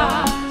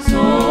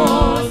moisson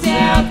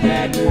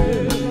certaine,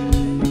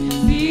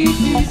 si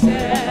tu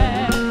sais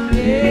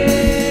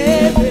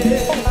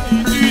aimer.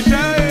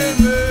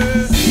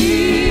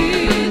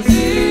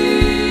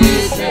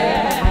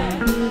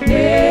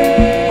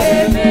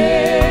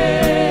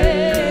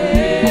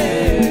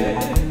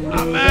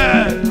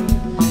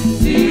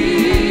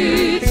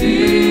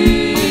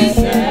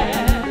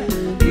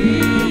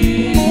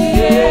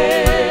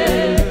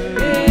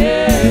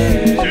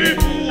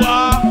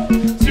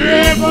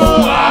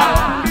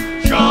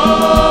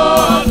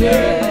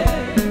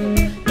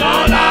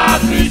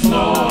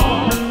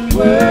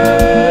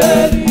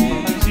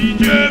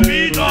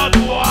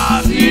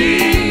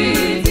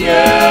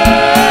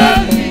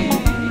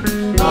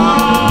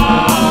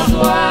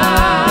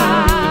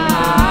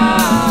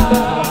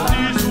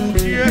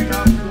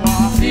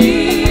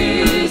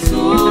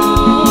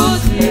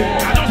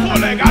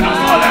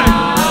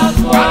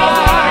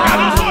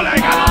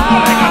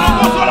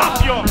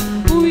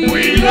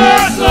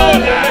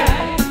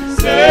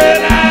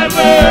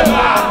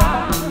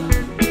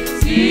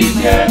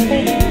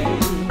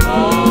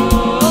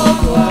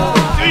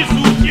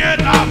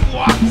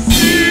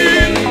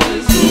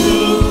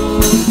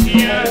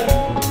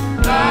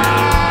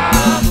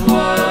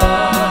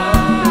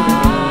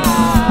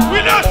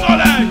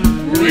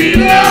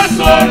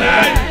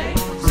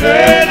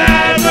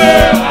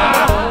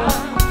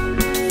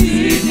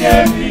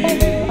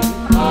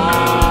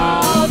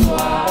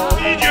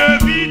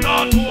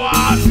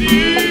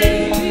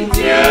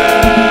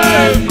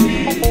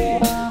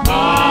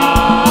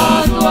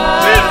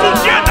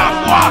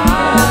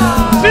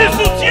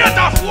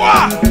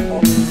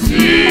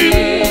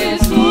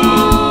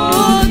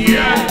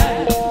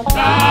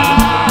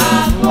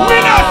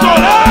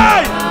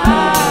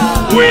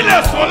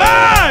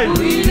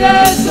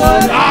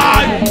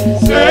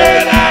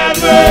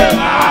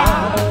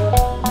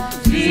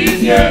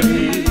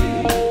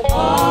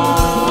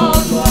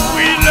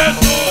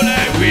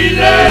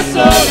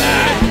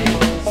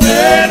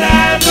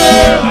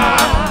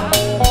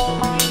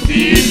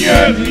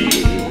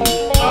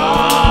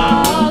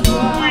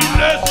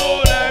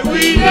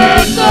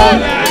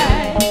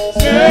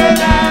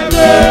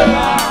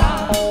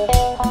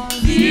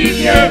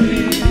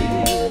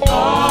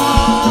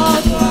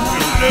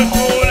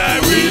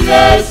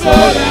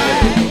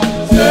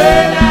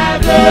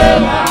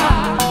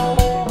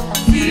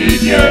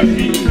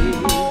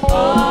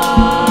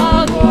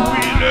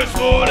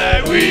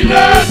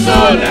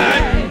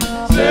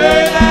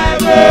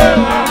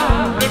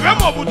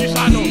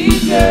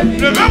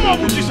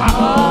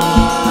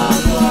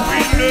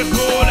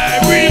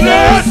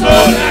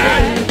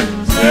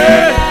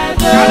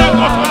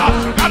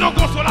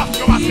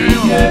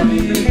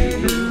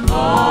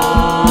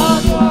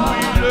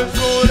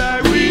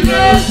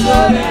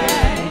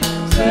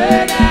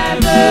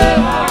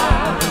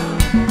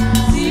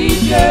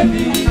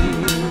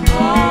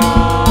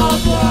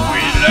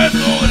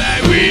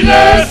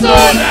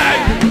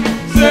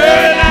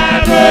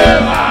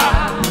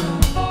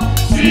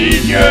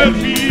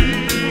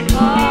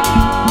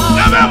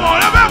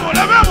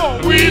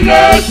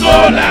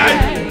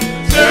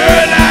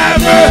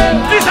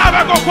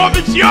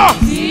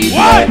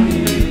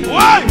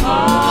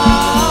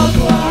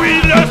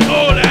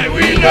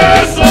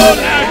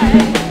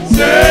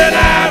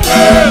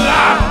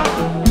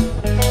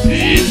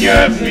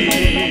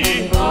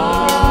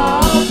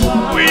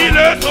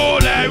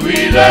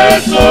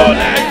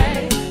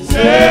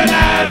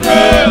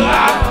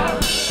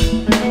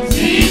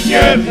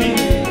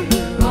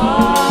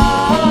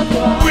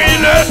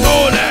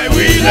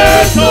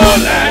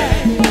 soleil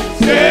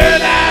se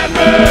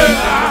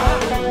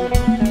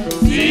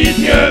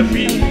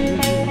vis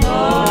en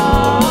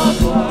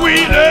toi. Oui,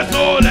 le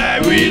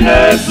soleil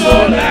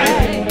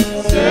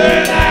se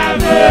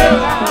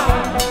lèvera.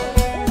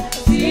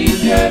 Si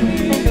je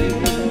vis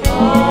en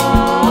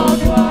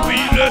toi. Oui,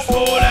 le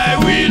soleil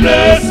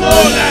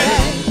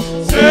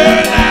se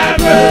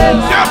lèvera.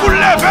 C'est vous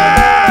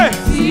lever.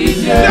 Si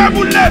je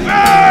vous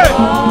lever.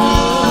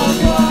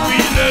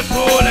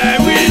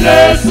 Oui, le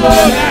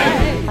soleil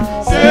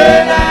se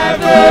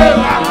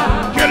lèvera.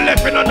 Qu'elle l'ait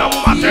fait dans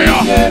mon matin,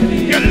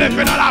 qu'elle l'ait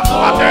fait dans la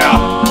matin.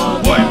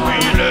 Oui,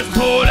 le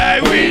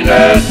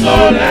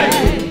soleil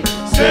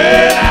se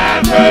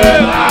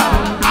lèvera.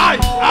 Aïe,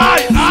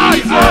 aïe,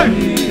 aïe, aïe.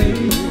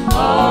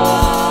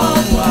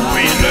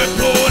 Oui, le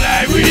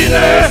soleil.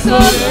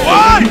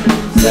 Oui,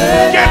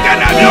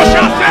 qu'éternel bien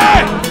chassé.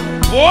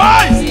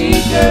 Oui,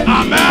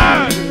 amen.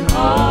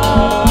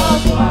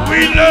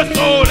 Oui, le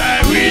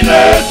soleil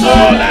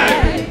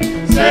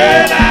se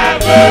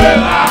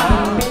lèvera.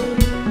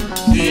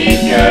 Si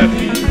Dieu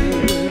vit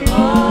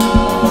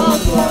en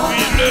toi.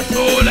 Oui, le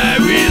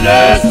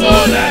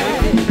soleil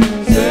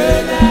se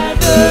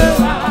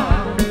lèvera.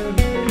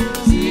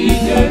 Si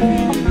Dieu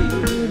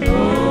vit en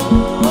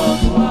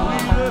toi.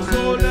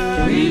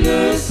 Oui, le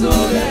soleil se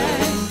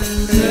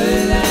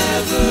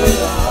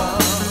lèvera.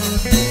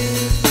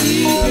 Si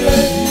Dieu vit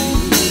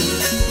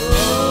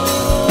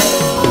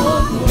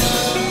en toi.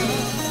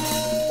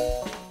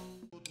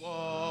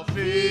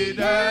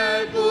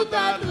 Fidèle pour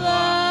ta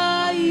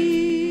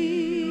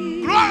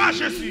trahir. Gloire à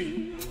Jésus.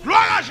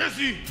 Gloire à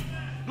Jésus.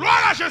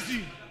 Gloire à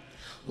Jésus.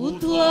 Ou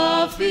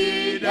toi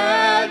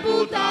fidèle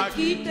pour ta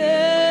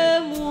quitter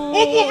moi.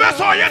 Vous pouvez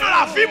soigner dans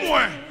la vie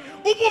moi.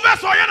 Vous pouvez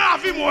soigner dans la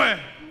vie moi.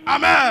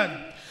 Amen.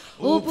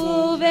 Vous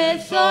pouvez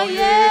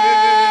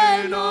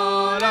soigner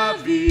dans la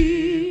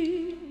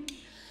vie.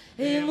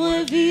 Et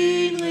moi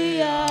vine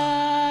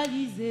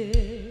réaliser.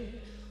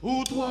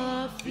 Ou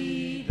toi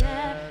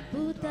fidèle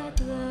pour ta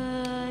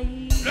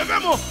trahir.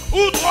 Levez-moi.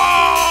 Ou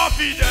toi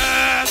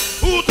fidèle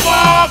pour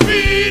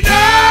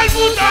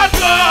ta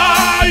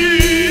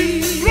trahir.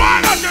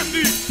 Gloire à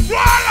Jésus.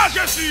 Gloire à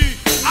Jésus.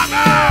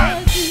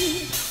 Amen.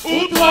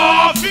 Ou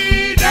toi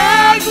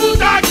fidèle pour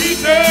ta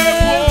quitter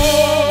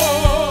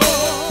moi.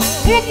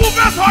 Vous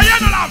pouvez soigner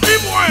dans la vie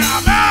moi.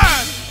 Amen.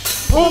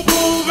 Vous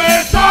pouvez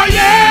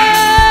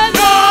soigner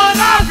dans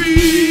la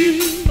vie.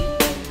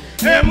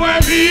 Et moi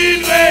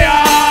vine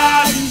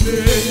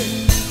réaliser.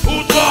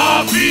 Ou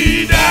toi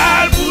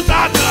fidèle pour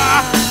ta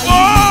trahir.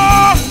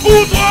 Oh,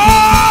 ou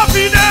toi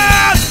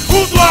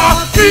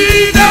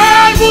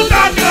fidèle pour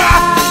ta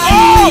grâce.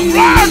 Oh,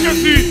 gloire à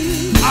Jésus.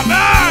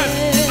 Amen.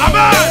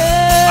 Amen.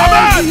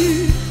 Amen.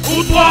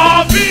 Pour toi,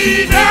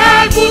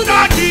 fidèle pour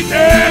ta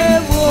quitter.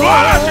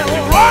 Gloire à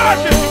Jésus. Gloire à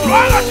Jésus.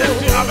 Gloire à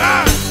Jésus.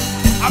 Amen.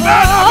 Amen.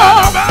 Amen.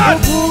 Amen.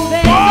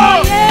 Oh,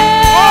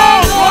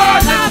 gloire à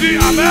Jésus.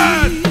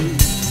 Amen.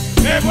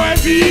 Et moi,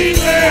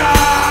 fidèle.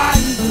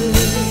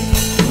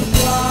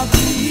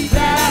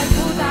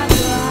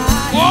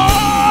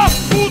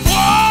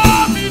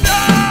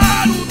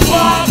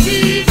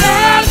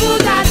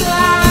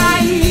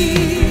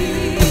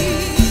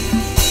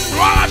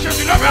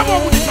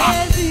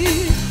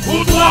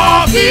 Pour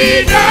toi,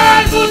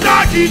 fidèle, pour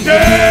ta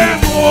quitter,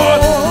 moi.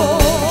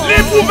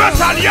 Les pouvez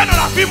s'allier dans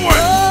la vie, moi.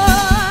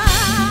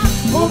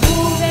 Vous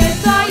pouvez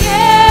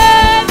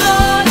s'allier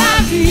dans la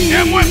vie.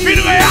 Et moi, fin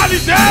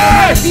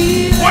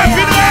réaliser. Moi,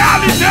 fin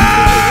réaliser.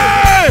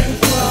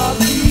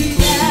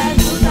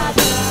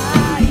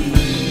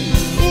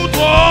 Pour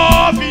toi,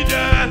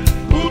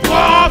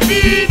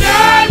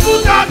 fidèle, pour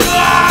ta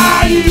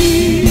trahir.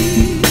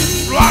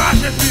 Gloire à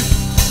Jésus.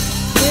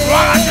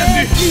 Gloire à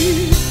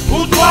Jésus.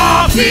 Pour toi,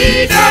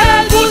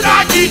 fidèle, pour ta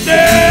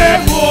quitter,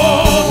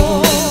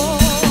 moi.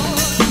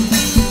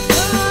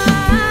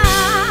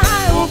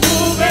 Vous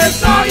pouvez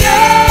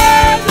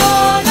soigner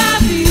dans la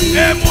vie.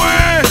 Et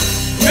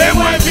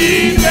moi,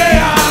 vine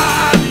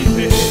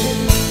réaliser.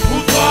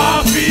 Pour toi,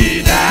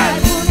 fidèle,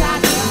 pour ta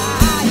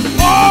trahir.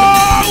 Oh,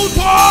 pour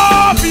toi,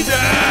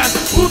 fidèle,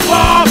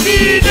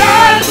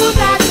 pour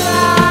ta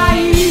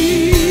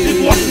trahir.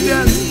 Dis-moi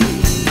fidèle.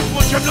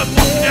 Mon Dieu, notre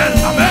fidèle.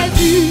 Amen.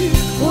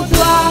 Pour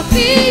toi,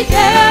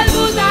 fidèle,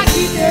 vous a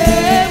quitté.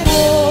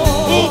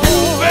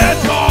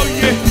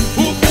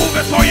 Vous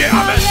pouvez soigner,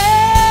 amen.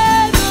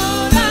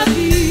 Dans la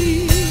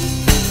vie.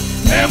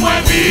 Et moi,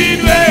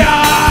 vine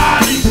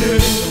réaliser.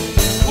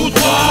 Pour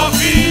toi,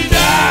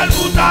 fidèle,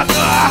 pour ta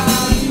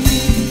trahir.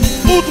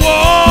 Pour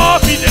toi,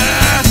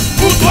 fidèle,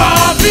 pour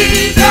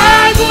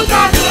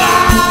ta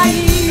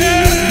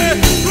trahir.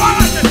 Gloire à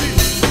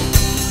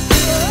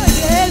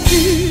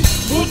Jésus.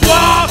 Pour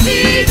toi,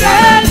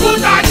 fidèle, pour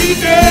ta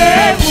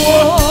quitter.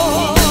 Vous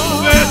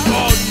pouvez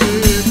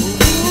soigner.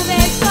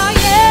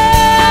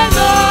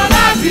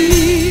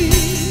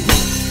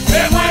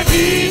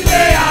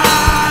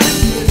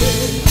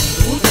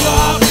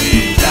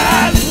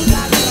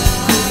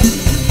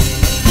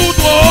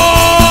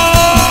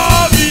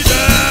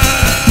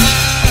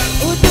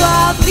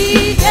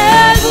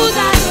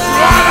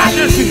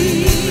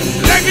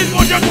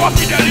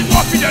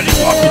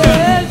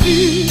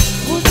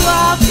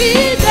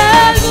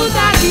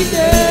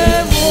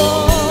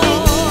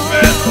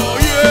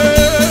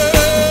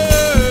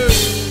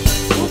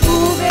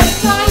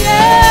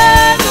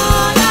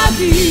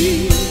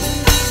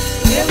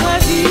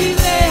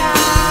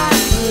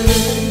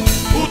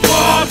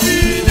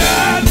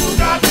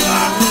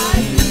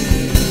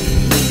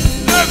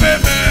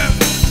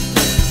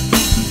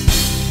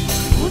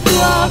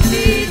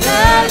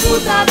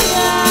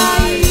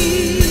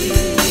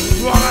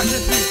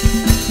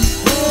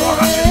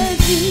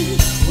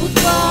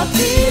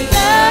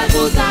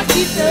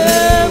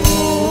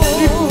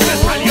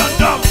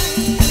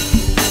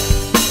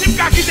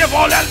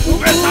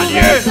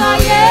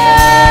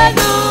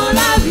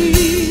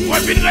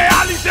 vient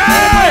réaliser.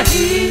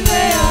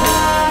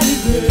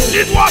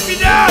 Dis-toi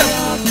fidèle,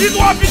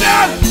 dis-toi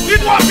fidèle,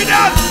 dis-toi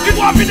fidèle,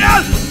 dis-toi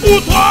fidèle. Ou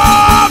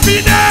trop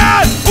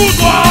fidèle, ou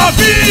trop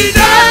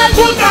fidèle,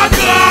 pour ta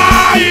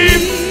grâce.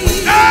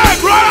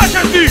 Gloire à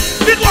Jésus,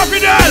 dis-toi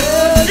fidèle,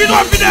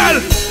 dis-toi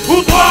fidèle.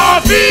 Ou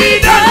trop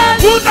fidèle,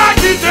 pour ta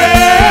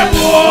quitter.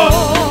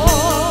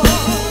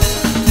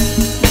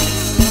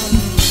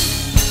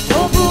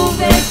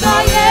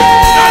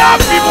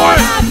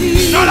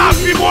 Dans la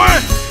vie, moi,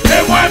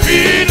 et moi,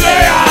 vite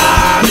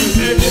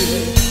réalisé.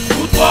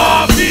 Ou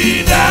trop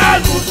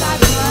fidèle, ou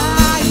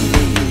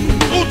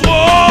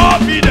trop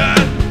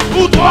fidèle,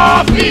 ou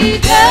trop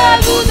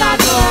fidèle, ou ta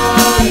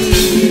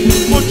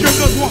trahi. Mon Dieu,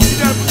 que toi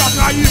fidèle, pour ta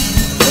trahi.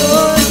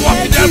 Toi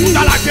fidèle, pour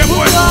ta laquer,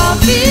 moi.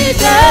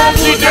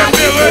 Si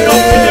t'aimerais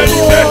notre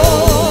fidélité,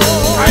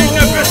 car il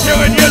ne peut se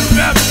régner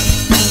lui-même.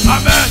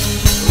 Amen.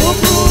 Vous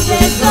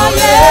pouvez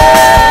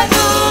soyez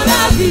dans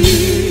la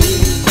vie.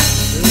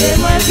 Et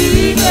moi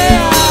vivre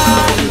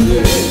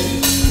arriver,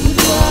 ou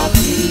toi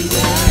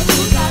fidèle,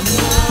 ou ta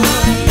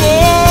trahi.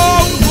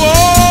 Oh,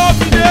 trop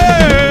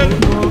fidèle,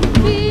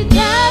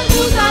 Fidèle,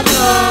 ou ta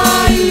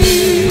trahi.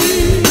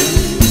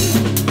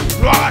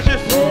 gloire à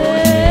Jésus,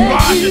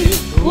 gloire à Jésus.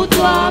 Ou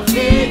toi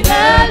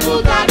fidèle,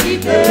 ou ta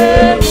quitté.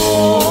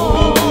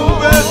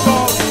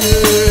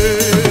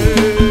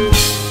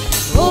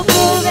 Vous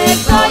pouvez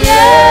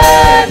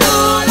soyez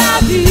dans la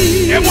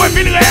vie. Et moi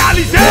vine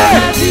réaliser,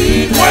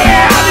 moi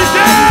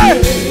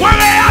réaliser, moi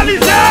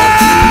réaliser.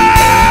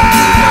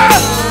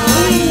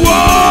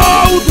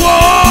 Wow,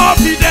 trop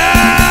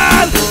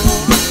fidèle,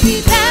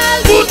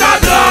 Fidèle, pour ta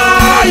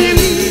trahi,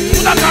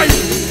 pour ta trahi,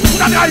 pour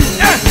ta trahi,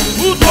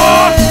 pour toi,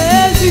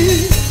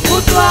 Jésus. Ou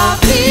toi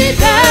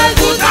fidèle,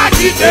 ou ta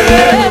quitté.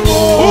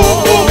 vous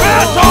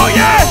pouvez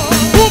soyer,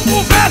 vous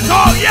pouvez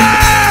soyer,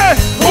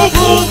 vous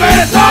pouvez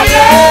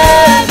soyer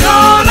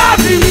dans la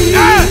vie.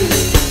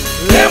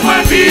 Et moi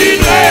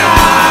vine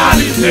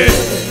réaliser,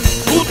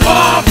 pour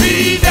toi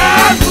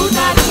fidèle, Ou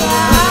ta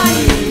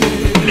trahi.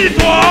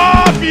 Lis-toi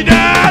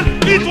fidèle,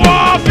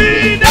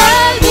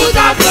 pour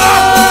ta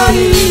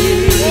trahi.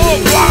 Oh,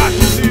 gloire à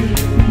Jésus.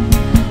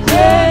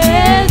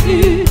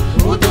 Jésus,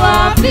 ou toi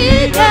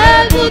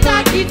fidèle, ou ta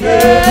quitté.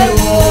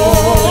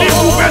 Il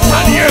pouvait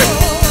s'allier,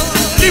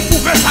 il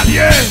pouvait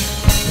s'allier,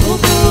 Vous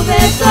pouvez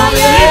il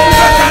soyez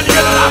pouvait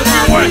s'allier dans la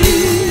vie, ouais.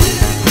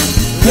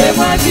 et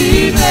moi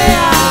vivre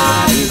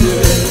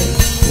arriver.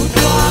 Ou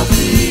toi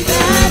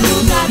fidèle, ou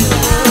ta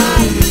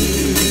trahi.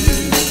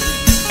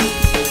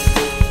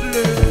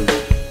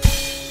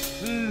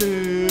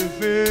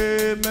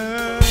 Levez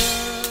main.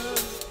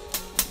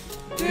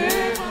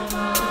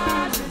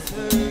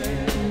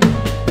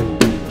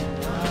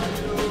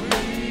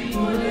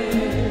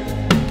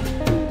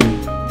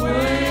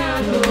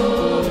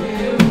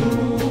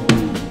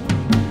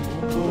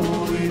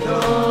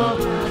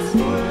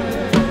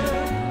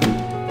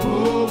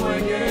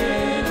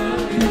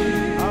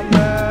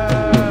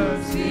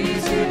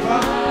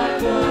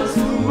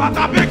 Va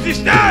taper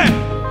exister.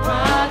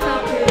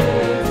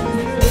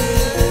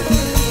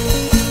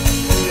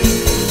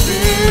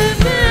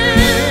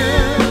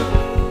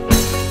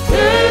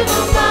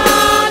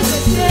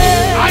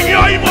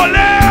 Agneau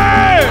immolé.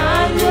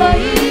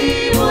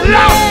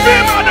 La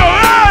vie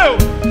m'adore.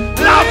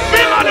 La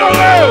vie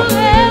m'adore.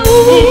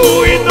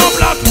 Pour une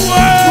noble à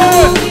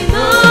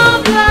toi.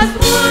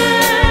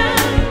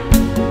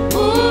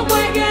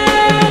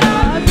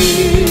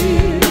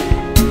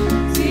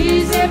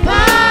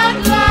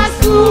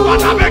 Va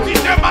taper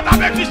exister, va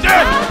taper exister,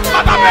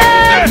 va taper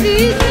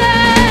exister.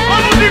 On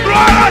nous dit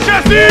gloire à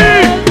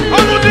Jésus.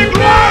 On nous dit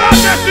gloire à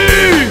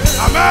Jésus.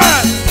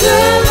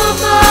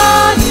 Amen.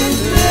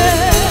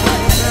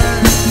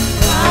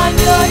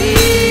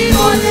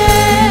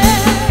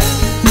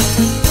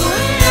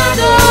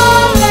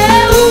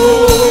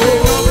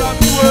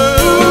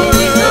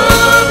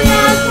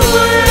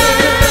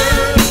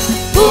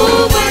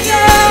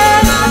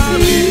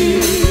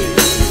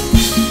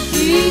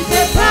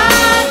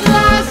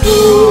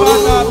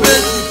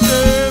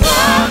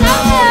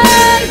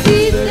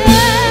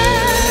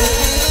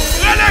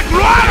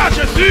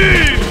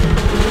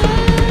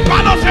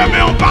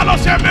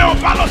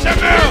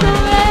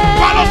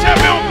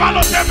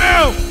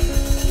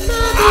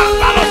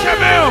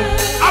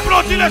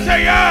 Applaudis le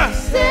Seigneur.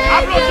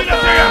 Applaudis le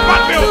Seigneur.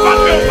 Batte-le.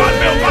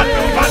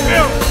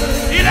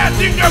 Il est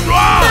digne de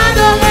gloire.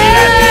 Il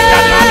est digne de